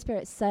 Holy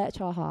Spirit, search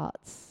our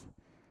hearts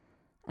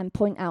and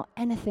point out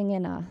anything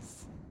in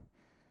us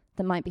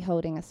that might be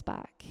holding us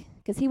back.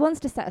 Because he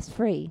wants to set us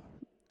free.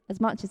 As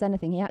much as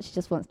anything, he actually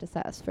just wants to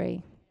set us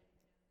free.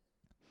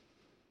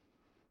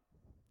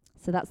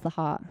 So that's the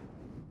heart.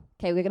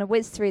 Okay, we're going to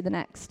whiz through the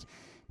next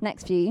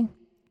few.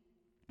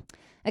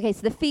 Okay,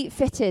 so the feet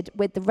fitted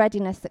with the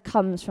readiness that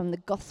comes from the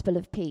gospel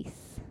of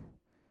peace.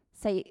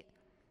 Say,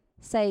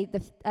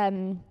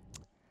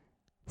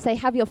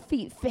 have your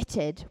feet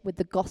fitted with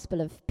the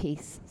gospel of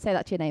peace. Say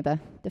that to your neighbour.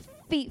 The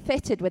feet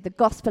fitted with the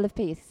gospel of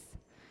peace.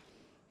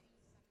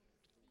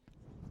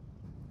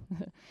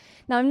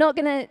 Now, I'm not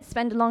going to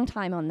spend a long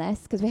time on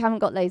this because we haven't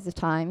got loads of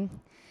time.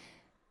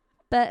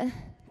 But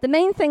the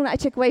main thing that I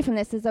took away from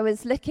this is I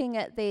was looking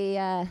at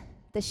the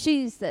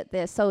shoes that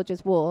the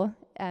soldiers wore,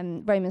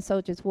 Roman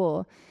soldiers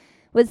wore,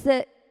 was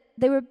that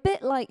they were a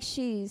bit like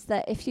shoes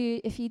that if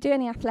you do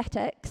any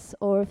athletics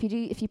or if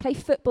you play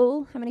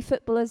football. How many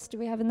footballers do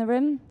we have in the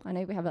room? I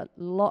know we have a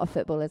lot of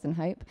footballers in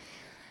Hope.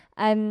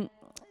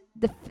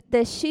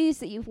 The shoes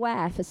that you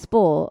wear for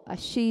sport are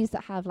shoes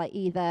that have like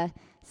either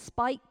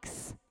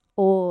spikes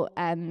or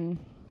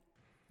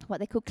what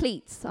they call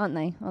cleats, aren't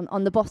they,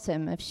 on the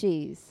bottom of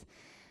shoes.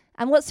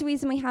 And what's the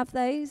reason we have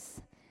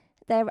those?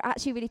 They're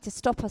actually really to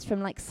stop us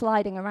from like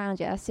sliding around.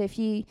 Yeah. So if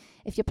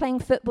you're playing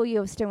football,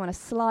 you still want to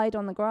slide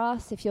on the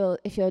grass. If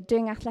you're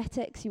doing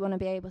athletics, you want to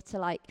be able to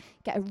like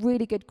get a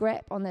really good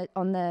grip on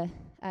the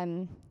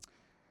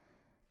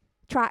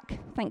track.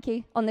 Thank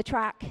you, on the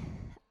track,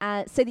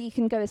 so that you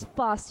can go as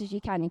fast as you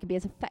can. You can be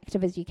as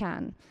effective as you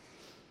can.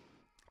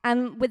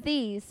 And with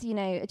these,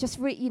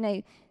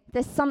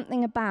 there's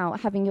something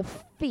about having your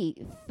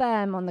feet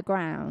firm on the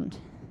ground.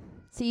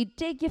 So you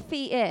dig your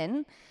feet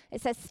in.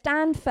 It says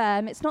stand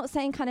firm. It's not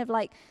saying kind of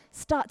like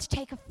start to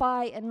take a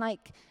fight and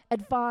like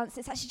advance.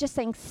 It's actually just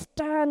saying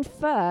stand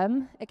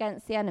firm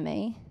against the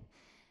enemy.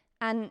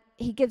 And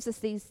he gives us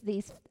these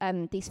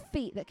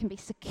feet that can be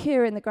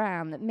secure in the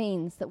ground. That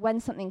means that when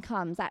something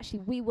comes, actually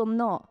we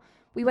won't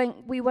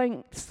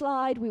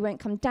slide, we won't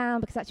come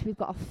down, because actually we've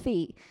got our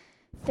feet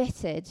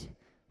fitted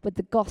with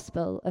the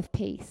gospel of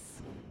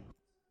peace.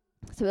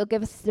 So it'll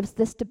give us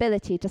the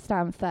stability to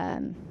stand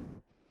firm.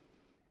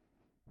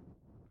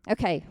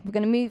 Okay, we're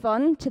going to move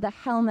on to the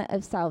helmet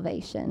of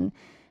salvation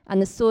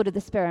and the sword of the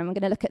Spirit, and we're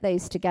going to look at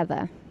those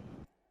together.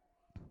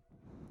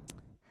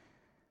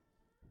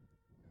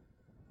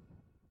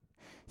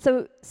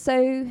 So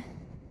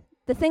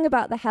the thing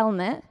about the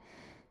helmet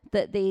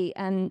that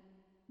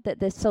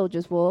the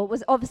soldiers wore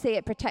was obviously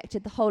it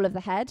protected the whole of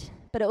the head,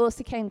 but it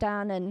also came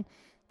down, and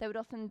there would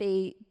often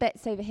be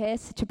bits over here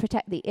to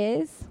protect the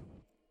ears.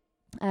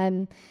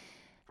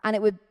 And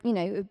it would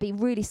be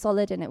really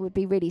solid, and it would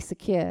be really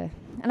secure.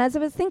 And as I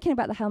was thinking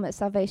about the helmet of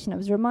salvation, I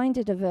was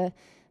reminded of a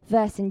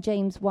verse in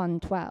James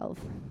 1:12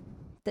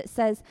 that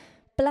says,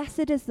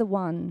 "Blessed is the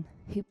one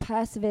who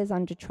perseveres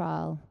under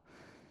trial,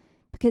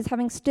 because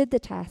having stood the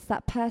test,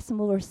 that person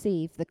will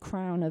receive the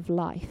crown of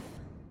life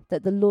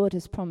that the Lord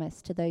has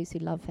promised to those who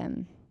love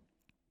him."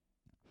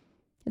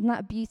 Isn't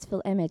that a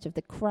beautiful image of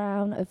the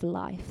crown of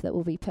life that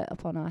will be put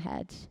upon our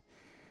head,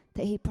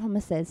 that he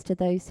promises to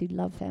those who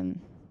love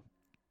him?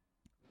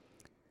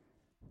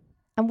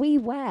 And we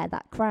wear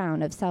that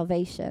crown of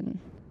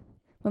salvation.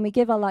 When we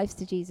give our lives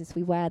to Jesus,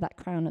 we wear that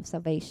crown of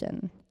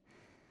salvation.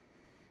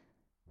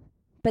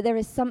 But there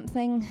is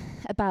something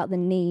about the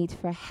need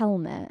for a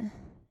helmet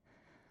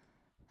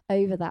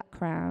over that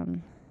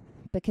crown,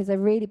 because I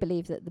really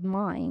believe that the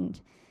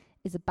mind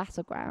is a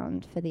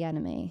battleground for the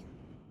enemy.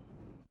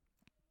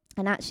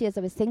 And actually, as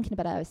I was thinking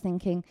about it, I was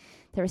thinking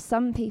there are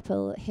some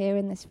people here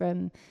in this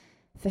room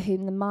for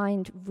whom the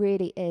mind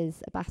really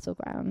is a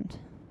battleground.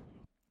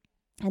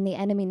 And the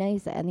enemy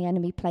knows it, and the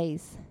enemy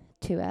plays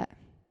to it.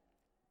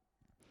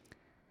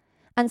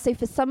 And so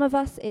for some of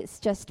us, it's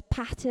just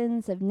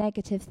patterns of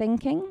negative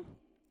thinking.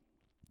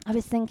 I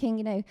was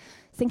thinking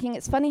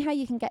it's funny how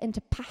you can get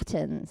into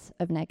patterns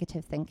of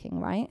negative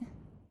thinking, right?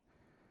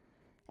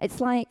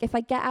 It's like if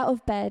I get out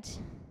of bed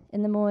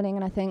in the morning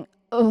and I think,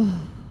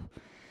 oh,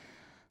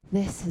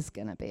 this is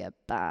going to be a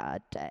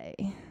bad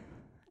day.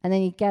 And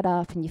then you get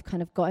up and you've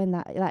kind of got in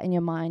that in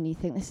your mind. You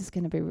think this is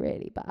going to be a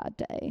really bad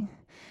day.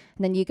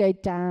 And then you go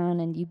down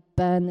and you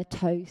burn the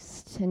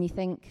toast and you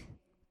think,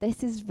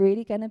 this is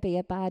really going to be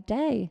a bad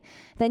day.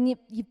 Then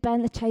you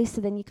burn the toast,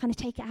 and then you kind of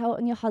take it out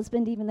on your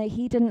husband, even though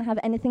he didn't have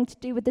anything to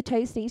do with the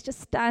toast. He's just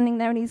standing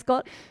there, and he's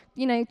got,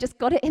 just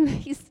got it in.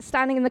 He's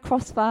standing in the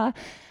crossfire.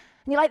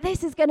 And you're like,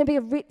 this is going to be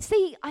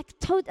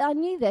I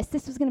knew this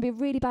was going to be a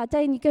really bad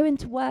day. And you go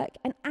into work,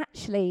 and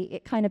actually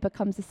it kind of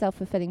becomes a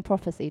self-fulfilling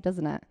prophecy,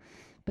 doesn't it?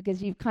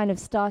 Because you've kind of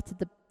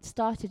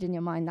started in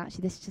your mind,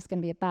 actually, this is just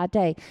going to be a bad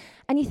day.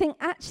 And you think,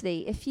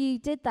 actually, if you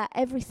did that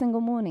every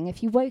single morning,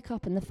 if you woke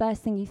up and the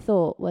first thing you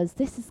thought was,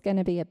 this is going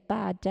to be a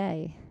bad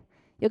day,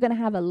 you're going to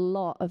have a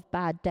lot of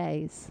bad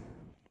days.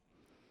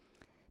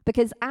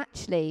 Because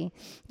actually,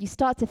 you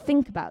start to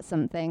think about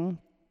something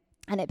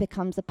and it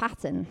becomes a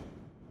pattern.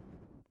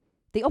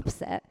 The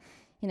opposite,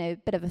 a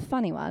bit of a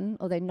funny one,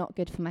 although not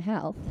good for my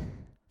health.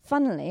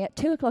 Funnily, at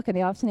 2:00 in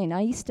the afternoon,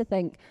 I used to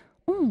think,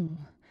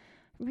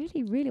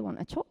 really, really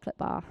want a chocolate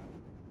bar.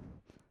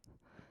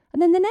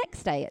 And then the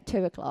next day at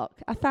 2:00,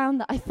 I found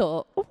that I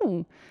thought,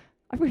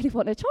 I really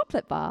want a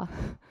chocolate bar.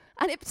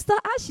 And it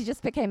actually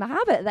just became a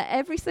habit that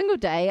every single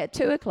day at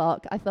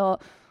 2:00, I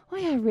thought, oh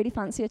yeah, I really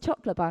fancy a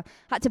chocolate bar.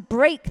 I had to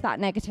break that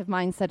negative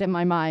mindset in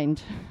my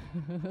mind.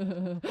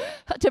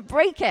 Had to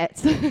break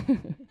it.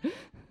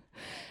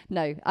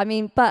 No, I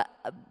mean, but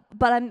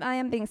I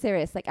am being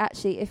serious. Like,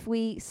 actually, if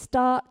we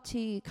start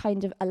to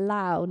kind of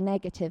allow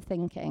negative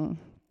thinking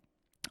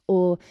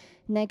or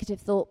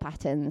negative thought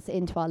patterns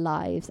into our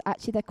lives,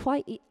 actually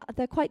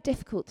they're quite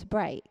difficult to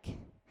break.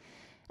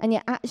 And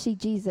yet actually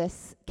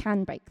Jesus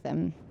can break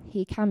them.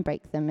 He can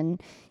break them.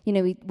 And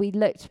we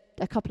looked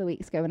a couple of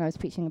weeks ago when I was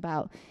preaching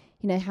about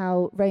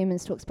how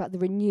Romans talks about the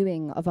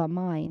renewing of our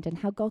mind and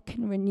how God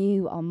can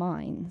renew our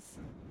minds.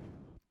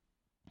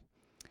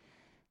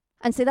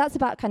 And so that's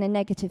about kind of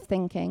negative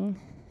thinking.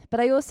 But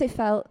I also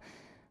felt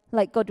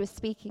like God was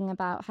speaking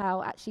about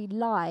how actually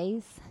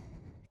lies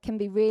can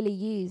be really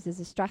used as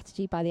a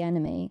strategy by the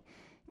enemy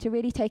to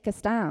really take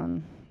us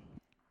down.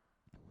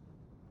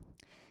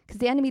 Because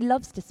the enemy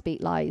loves to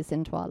speak lies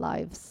into our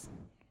lives.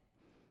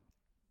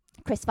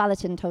 Chris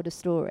Valentin told a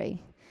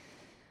story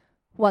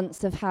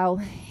once of how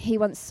he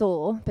once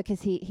saw,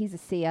 because he's a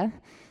seer,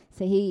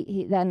 so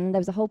he then there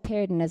was a whole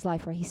period in his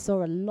life where he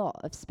saw a lot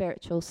of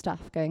spiritual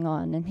stuff going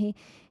on, and he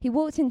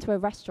walked into a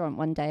restaurant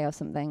one day or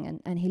something,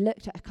 and he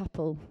looked at a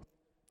couple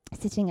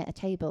sitting at a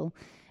table,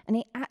 and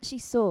he actually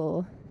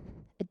saw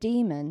a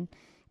demon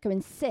go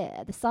and sit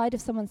at the side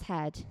of someone's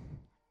head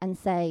and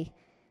say,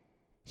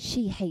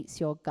 "She hates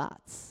your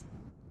guts."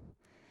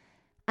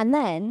 And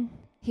then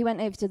he went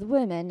over to the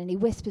woman and he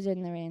whispered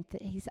in their ear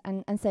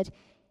and said,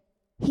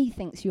 "He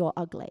thinks you're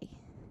ugly."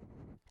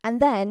 And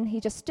then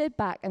he just stood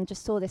back and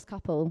just saw this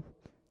couple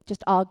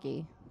just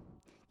argue,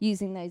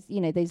 using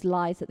those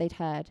lies that they'd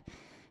heard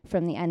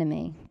from the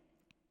enemy.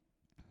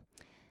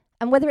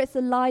 And whether it's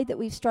a lie that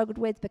we've struggled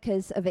with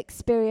because of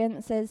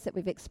experiences that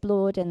we've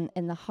explored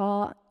in the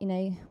heart,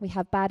 we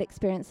have bad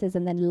experiences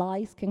and then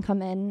lies can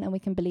come in and we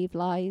can believe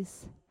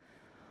lies.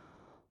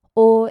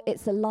 Or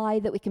it's a lie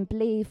that we can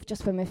believe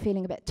just when we're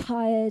feeling a bit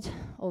tired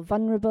or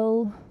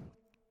vulnerable.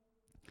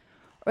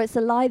 Or it's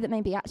a lie that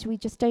maybe actually we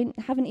just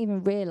haven't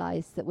even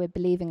realized that we're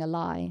believing a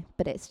lie,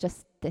 but it's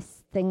just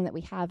this thing that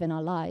we have in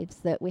our lives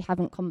that we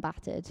haven't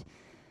combated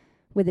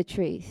with the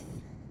truth.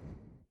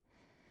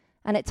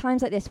 And at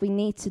times like this, we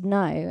need to know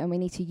and we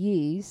need to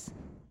use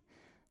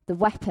the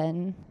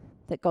weapon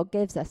that God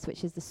gives us,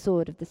 which is the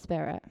sword of the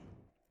Spirit.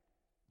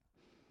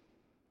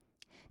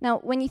 Now,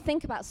 when you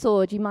think about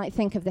sword, you might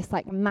think of this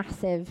like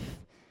massive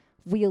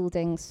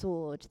wielding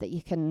sword that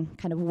you can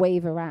kind of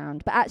wave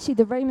around. But actually,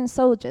 the Roman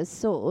soldier's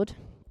sword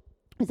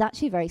was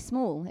actually very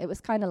small. It was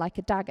kind of like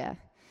a dagger.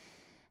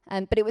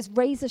 But it was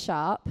razor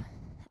sharp.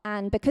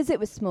 And because it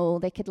was small,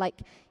 they could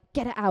like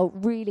get it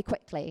out really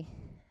quickly.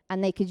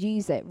 And they could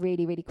use it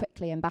really, really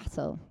quickly in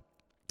battle.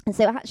 And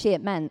so actually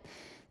it meant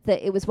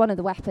that it was one of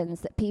the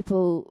weapons that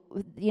people,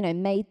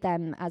 made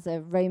them as a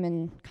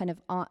Roman kind of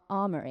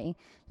armory,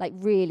 like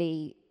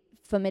really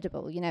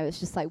formidable. It's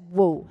just like,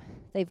 whoa,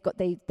 they've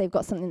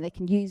got something they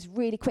can use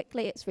really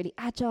quickly. It's really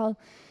agile.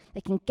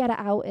 They can get it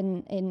out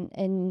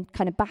in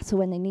kind of battle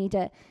when they need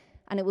it,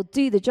 and it will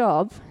do the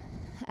job,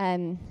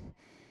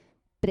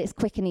 but it's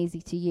quick and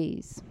easy to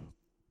use.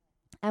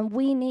 And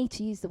we need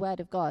to use the word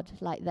of God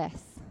like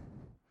this.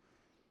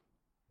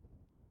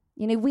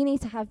 We need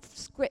to have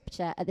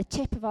scripture at the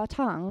tip of our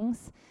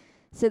tongues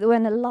so that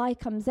when a lie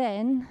comes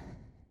in,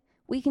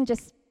 we can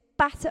just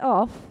bat it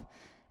off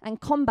and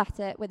combat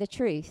it with the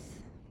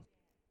truth.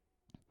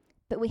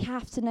 But we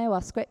have to know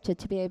our scripture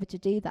to be able to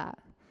do that.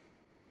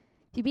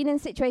 If you've been in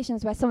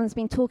situations where someone's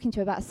been talking to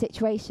you about a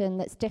situation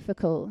that's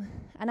difficult,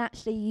 and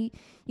actually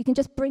you can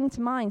just bring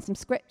to mind some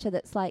scripture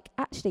that's like,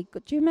 actually,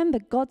 do you remember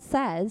God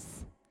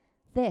says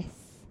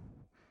this?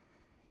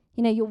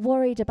 You're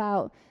worried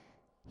about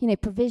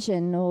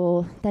provision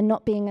or there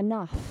not being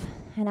enough.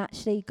 And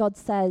actually God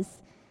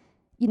says,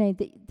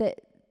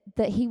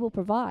 that he will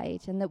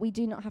provide and that we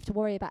do not have to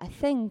worry about a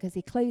thing because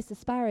he clothes the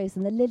sparrows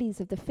and the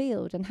lilies of the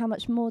field. And how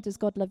much more does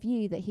God love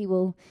you that he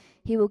will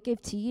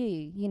give to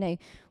you?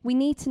 We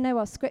need to know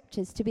our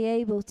scriptures to be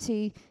able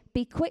to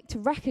be quick to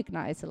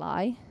recognize a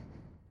lie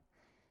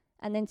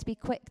and then to be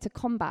quick to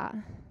combat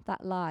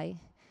that lie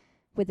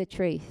with the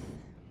truth.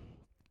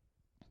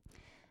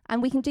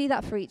 And we can do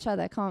that for each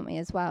other, can't we,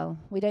 as well?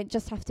 We don't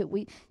just have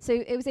to. So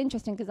it was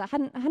interesting because I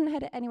hadn't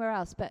heard it anywhere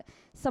else, but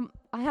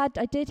I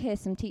did hear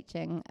some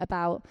teaching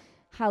about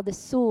how the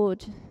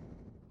sword,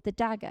 the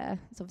dagger,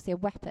 is obviously a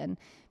weapon,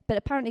 but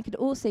apparently could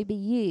also be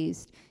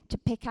used to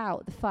pick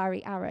out the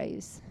fiery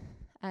arrows.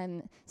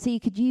 So you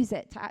could use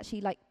it to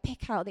actually like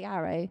pick out the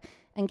arrow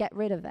and get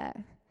rid of it.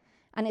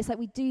 And it's like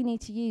we do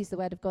need to use the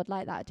word of God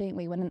like that, don't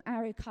we? When an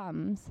arrow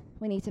comes,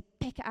 we need to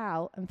pick it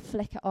out and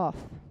flick it off.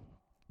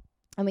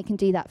 And we can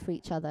do that for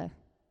each other.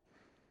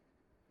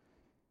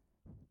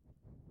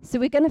 So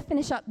we're going to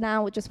finish up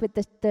now just with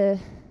the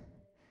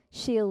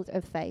shield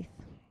of faith.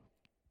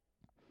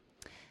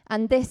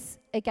 And this,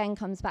 again,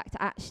 comes back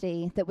to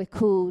actually that we're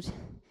called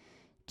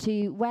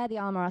to wear the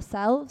armor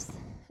ourselves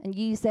and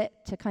use it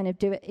to kind of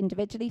do it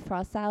individually for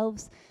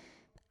ourselves.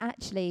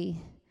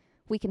 Actually,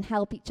 we can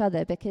help each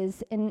other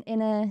because in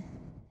a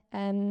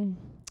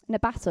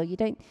battle,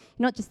 you're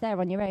not just there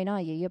on your own,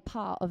 are you? You're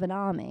part of an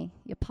army.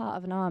 You're part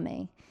of an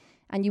army.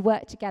 And you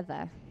work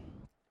together.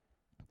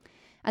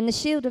 And the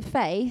shield of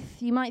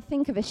faith, you might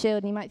think of a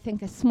shield and you might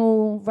think a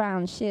small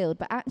round shield,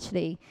 but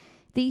actually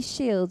these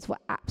shields were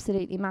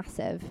absolutely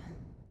massive.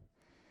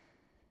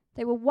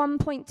 They were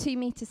 1.2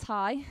 meters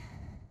high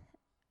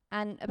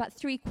and about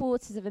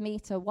 3/4 of a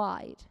meter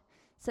wide.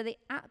 So they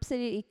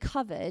absolutely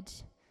covered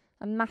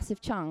a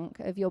massive chunk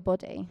of your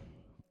body.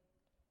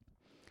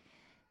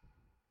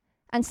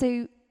 And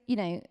so,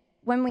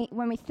 when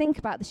we think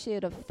about the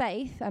shield of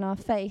faith and our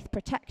faith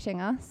protecting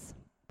us,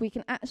 we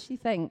can actually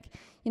think,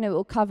 it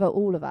will cover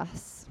all of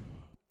us.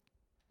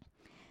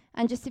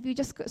 And just if you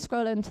just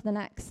scroll on to the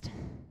next.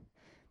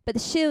 But the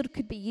shield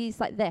could be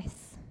used like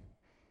this.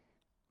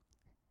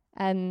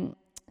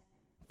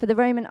 for the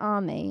Roman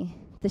army,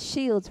 the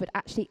shields would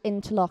actually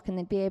interlock and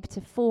they'd be able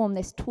to form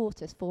this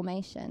tortoise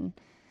formation.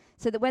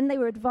 So that when they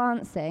were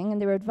advancing,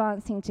 and they were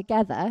advancing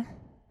together,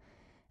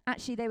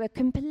 actually they were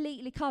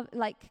completely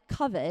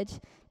covered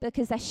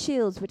because their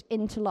shields would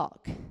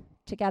interlock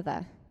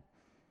together.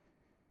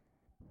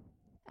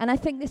 And I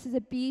think this is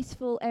a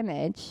beautiful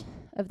image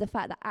of the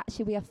fact that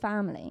actually we are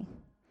family.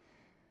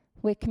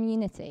 We're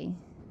community.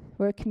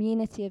 We're a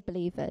community of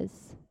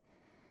believers.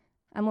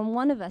 And when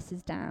one of us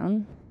is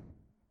down,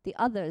 the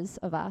others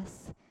of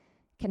us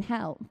can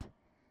help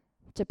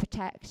to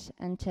protect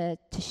and to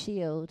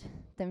shield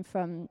them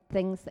from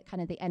things that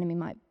kind of the enemy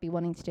might be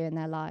wanting to do in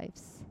their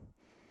lives.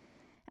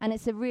 And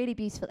it's a really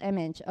beautiful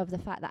image of the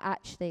fact that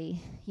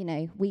actually, you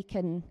know, we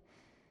can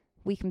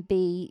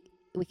be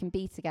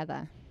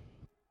together.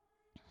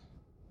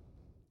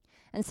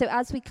 And so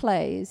as we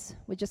close,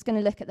 we're just going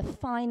to look at the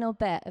final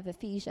bit of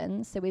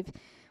Ephesians. So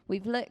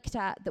we've looked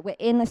at that we're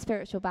in a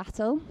spiritual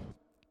battle.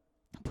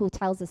 Paul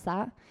tells us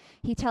that.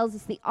 He tells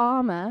us the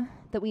armor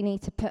that we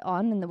need to put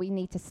on and that we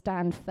need to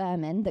stand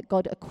firm in, that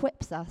God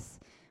equips us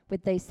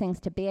with those things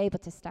to be able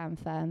to stand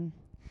firm.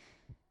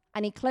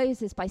 And he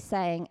closes by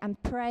saying,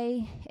 and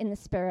pray in the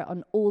Spirit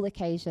on all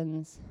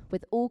occasions,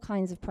 with all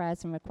kinds of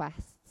prayers and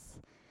requests.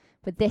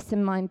 With this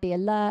in mind, be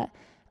alert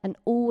and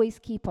always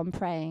keep on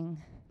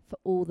praying for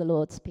all the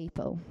Lord's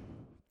people.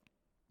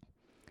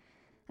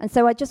 And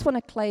so I just want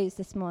to close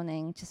this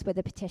morning just with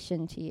a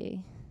petition to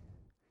you.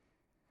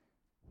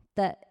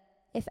 That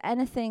if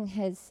anything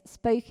has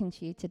spoken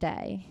to you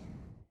today,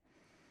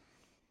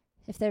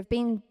 if there have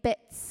been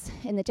bits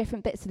in the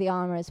different bits of the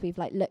armor as we've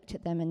looked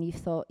at them and you've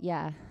thought,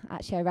 yeah,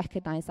 actually I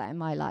recognize that in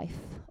my life,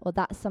 or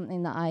that's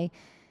something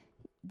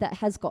that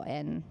has got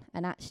in,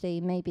 and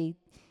actually maybe,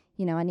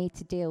 you know, I need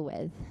to deal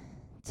with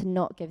to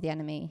not give the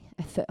enemy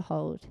a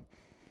foothold,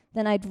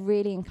 then I'd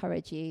really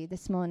encourage you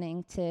this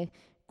morning to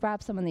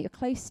grab someone that you're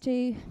close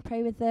to,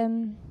 pray with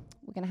them.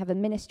 We're going to have a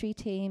ministry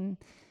team.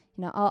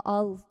 You know,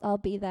 I'll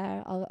be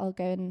there. I'll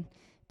go and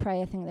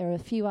pray. I think there are a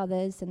few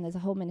others, and there's a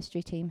whole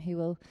ministry team who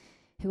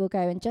will go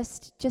and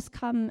just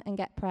come and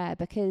get prayer,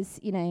 because,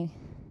 you know,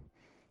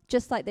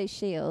 just like those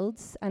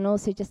shields, and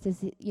also just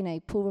as, you know,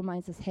 Paul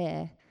reminds us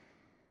here,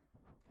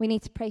 we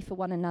need to pray for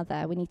one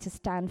another. We need to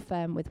stand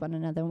firm with one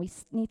another, and we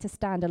need to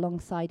stand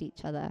alongside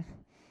each other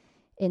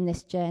in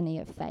this journey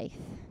of faith,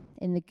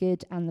 in the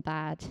good and the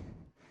bad.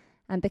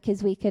 And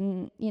because we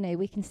can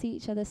see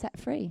each other set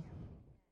free.